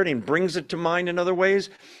your spirit, and brings it to mind in other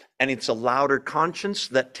ways, and it's a louder conscience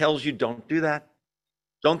that tells you, don't do that.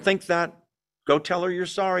 Don't think that. Go tell her you're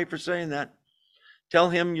sorry for saying that.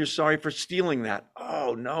 Tell him you're sorry for stealing that.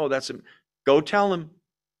 Oh, no, go tell him.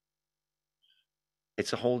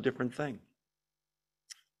 It's a whole different thing.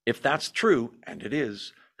 If that's true, and it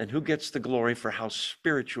is, then who gets the glory for how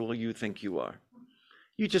spiritual you think you are?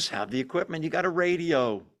 You just have the equipment. You got a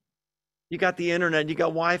radio. You got the internet. You got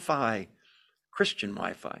Wi-Fi, Christian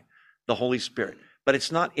Wi-Fi, the Holy Spirit. But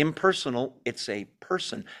it's not impersonal. It's a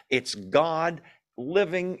person. It's God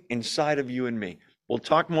living inside of you and me. We'll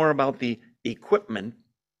talk more about the equipment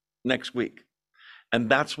next week. And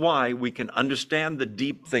that's why we can understand the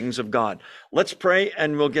deep things of God. Let's pray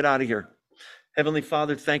and we'll get out of here. Heavenly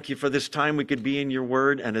Father, thank you for this time we could be in your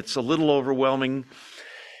word. And it's a little overwhelming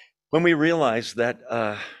when we realize that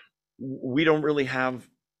we don't really have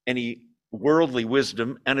any worldly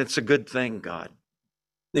wisdom, and it's a good thing, God.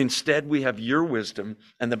 Instead, we have your wisdom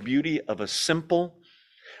and the beauty of a simple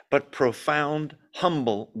but profound,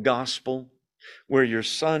 humble gospel where your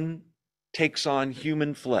Son takes on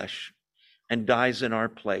human flesh and dies in our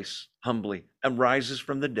place humbly and rises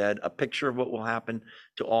from the dead, a picture of what will happen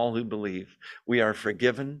to all who believe. We are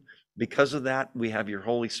forgiven. Because of that, we have your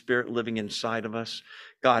Holy Spirit living inside of us.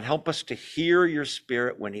 God, help us to hear your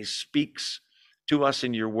Spirit when he speaks to us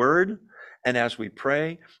in your word and as we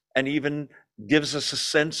pray, and even gives us a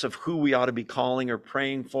sense of who we ought to be calling or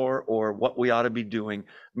praying for or what we ought to be doing.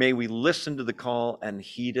 May we listen to the call and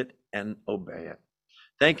heed it and obey it.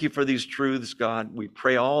 Thank you for these truths, God. We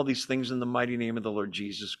pray all these things in the mighty name of the Lord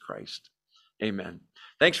Jesus Christ. Amen.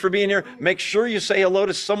 Thanks for being here. Make sure you say hello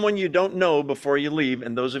to someone you don't know before you leave.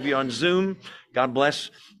 And those of you on Zoom, God bless.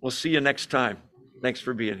 We'll see you next time. Thanks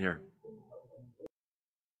for being here.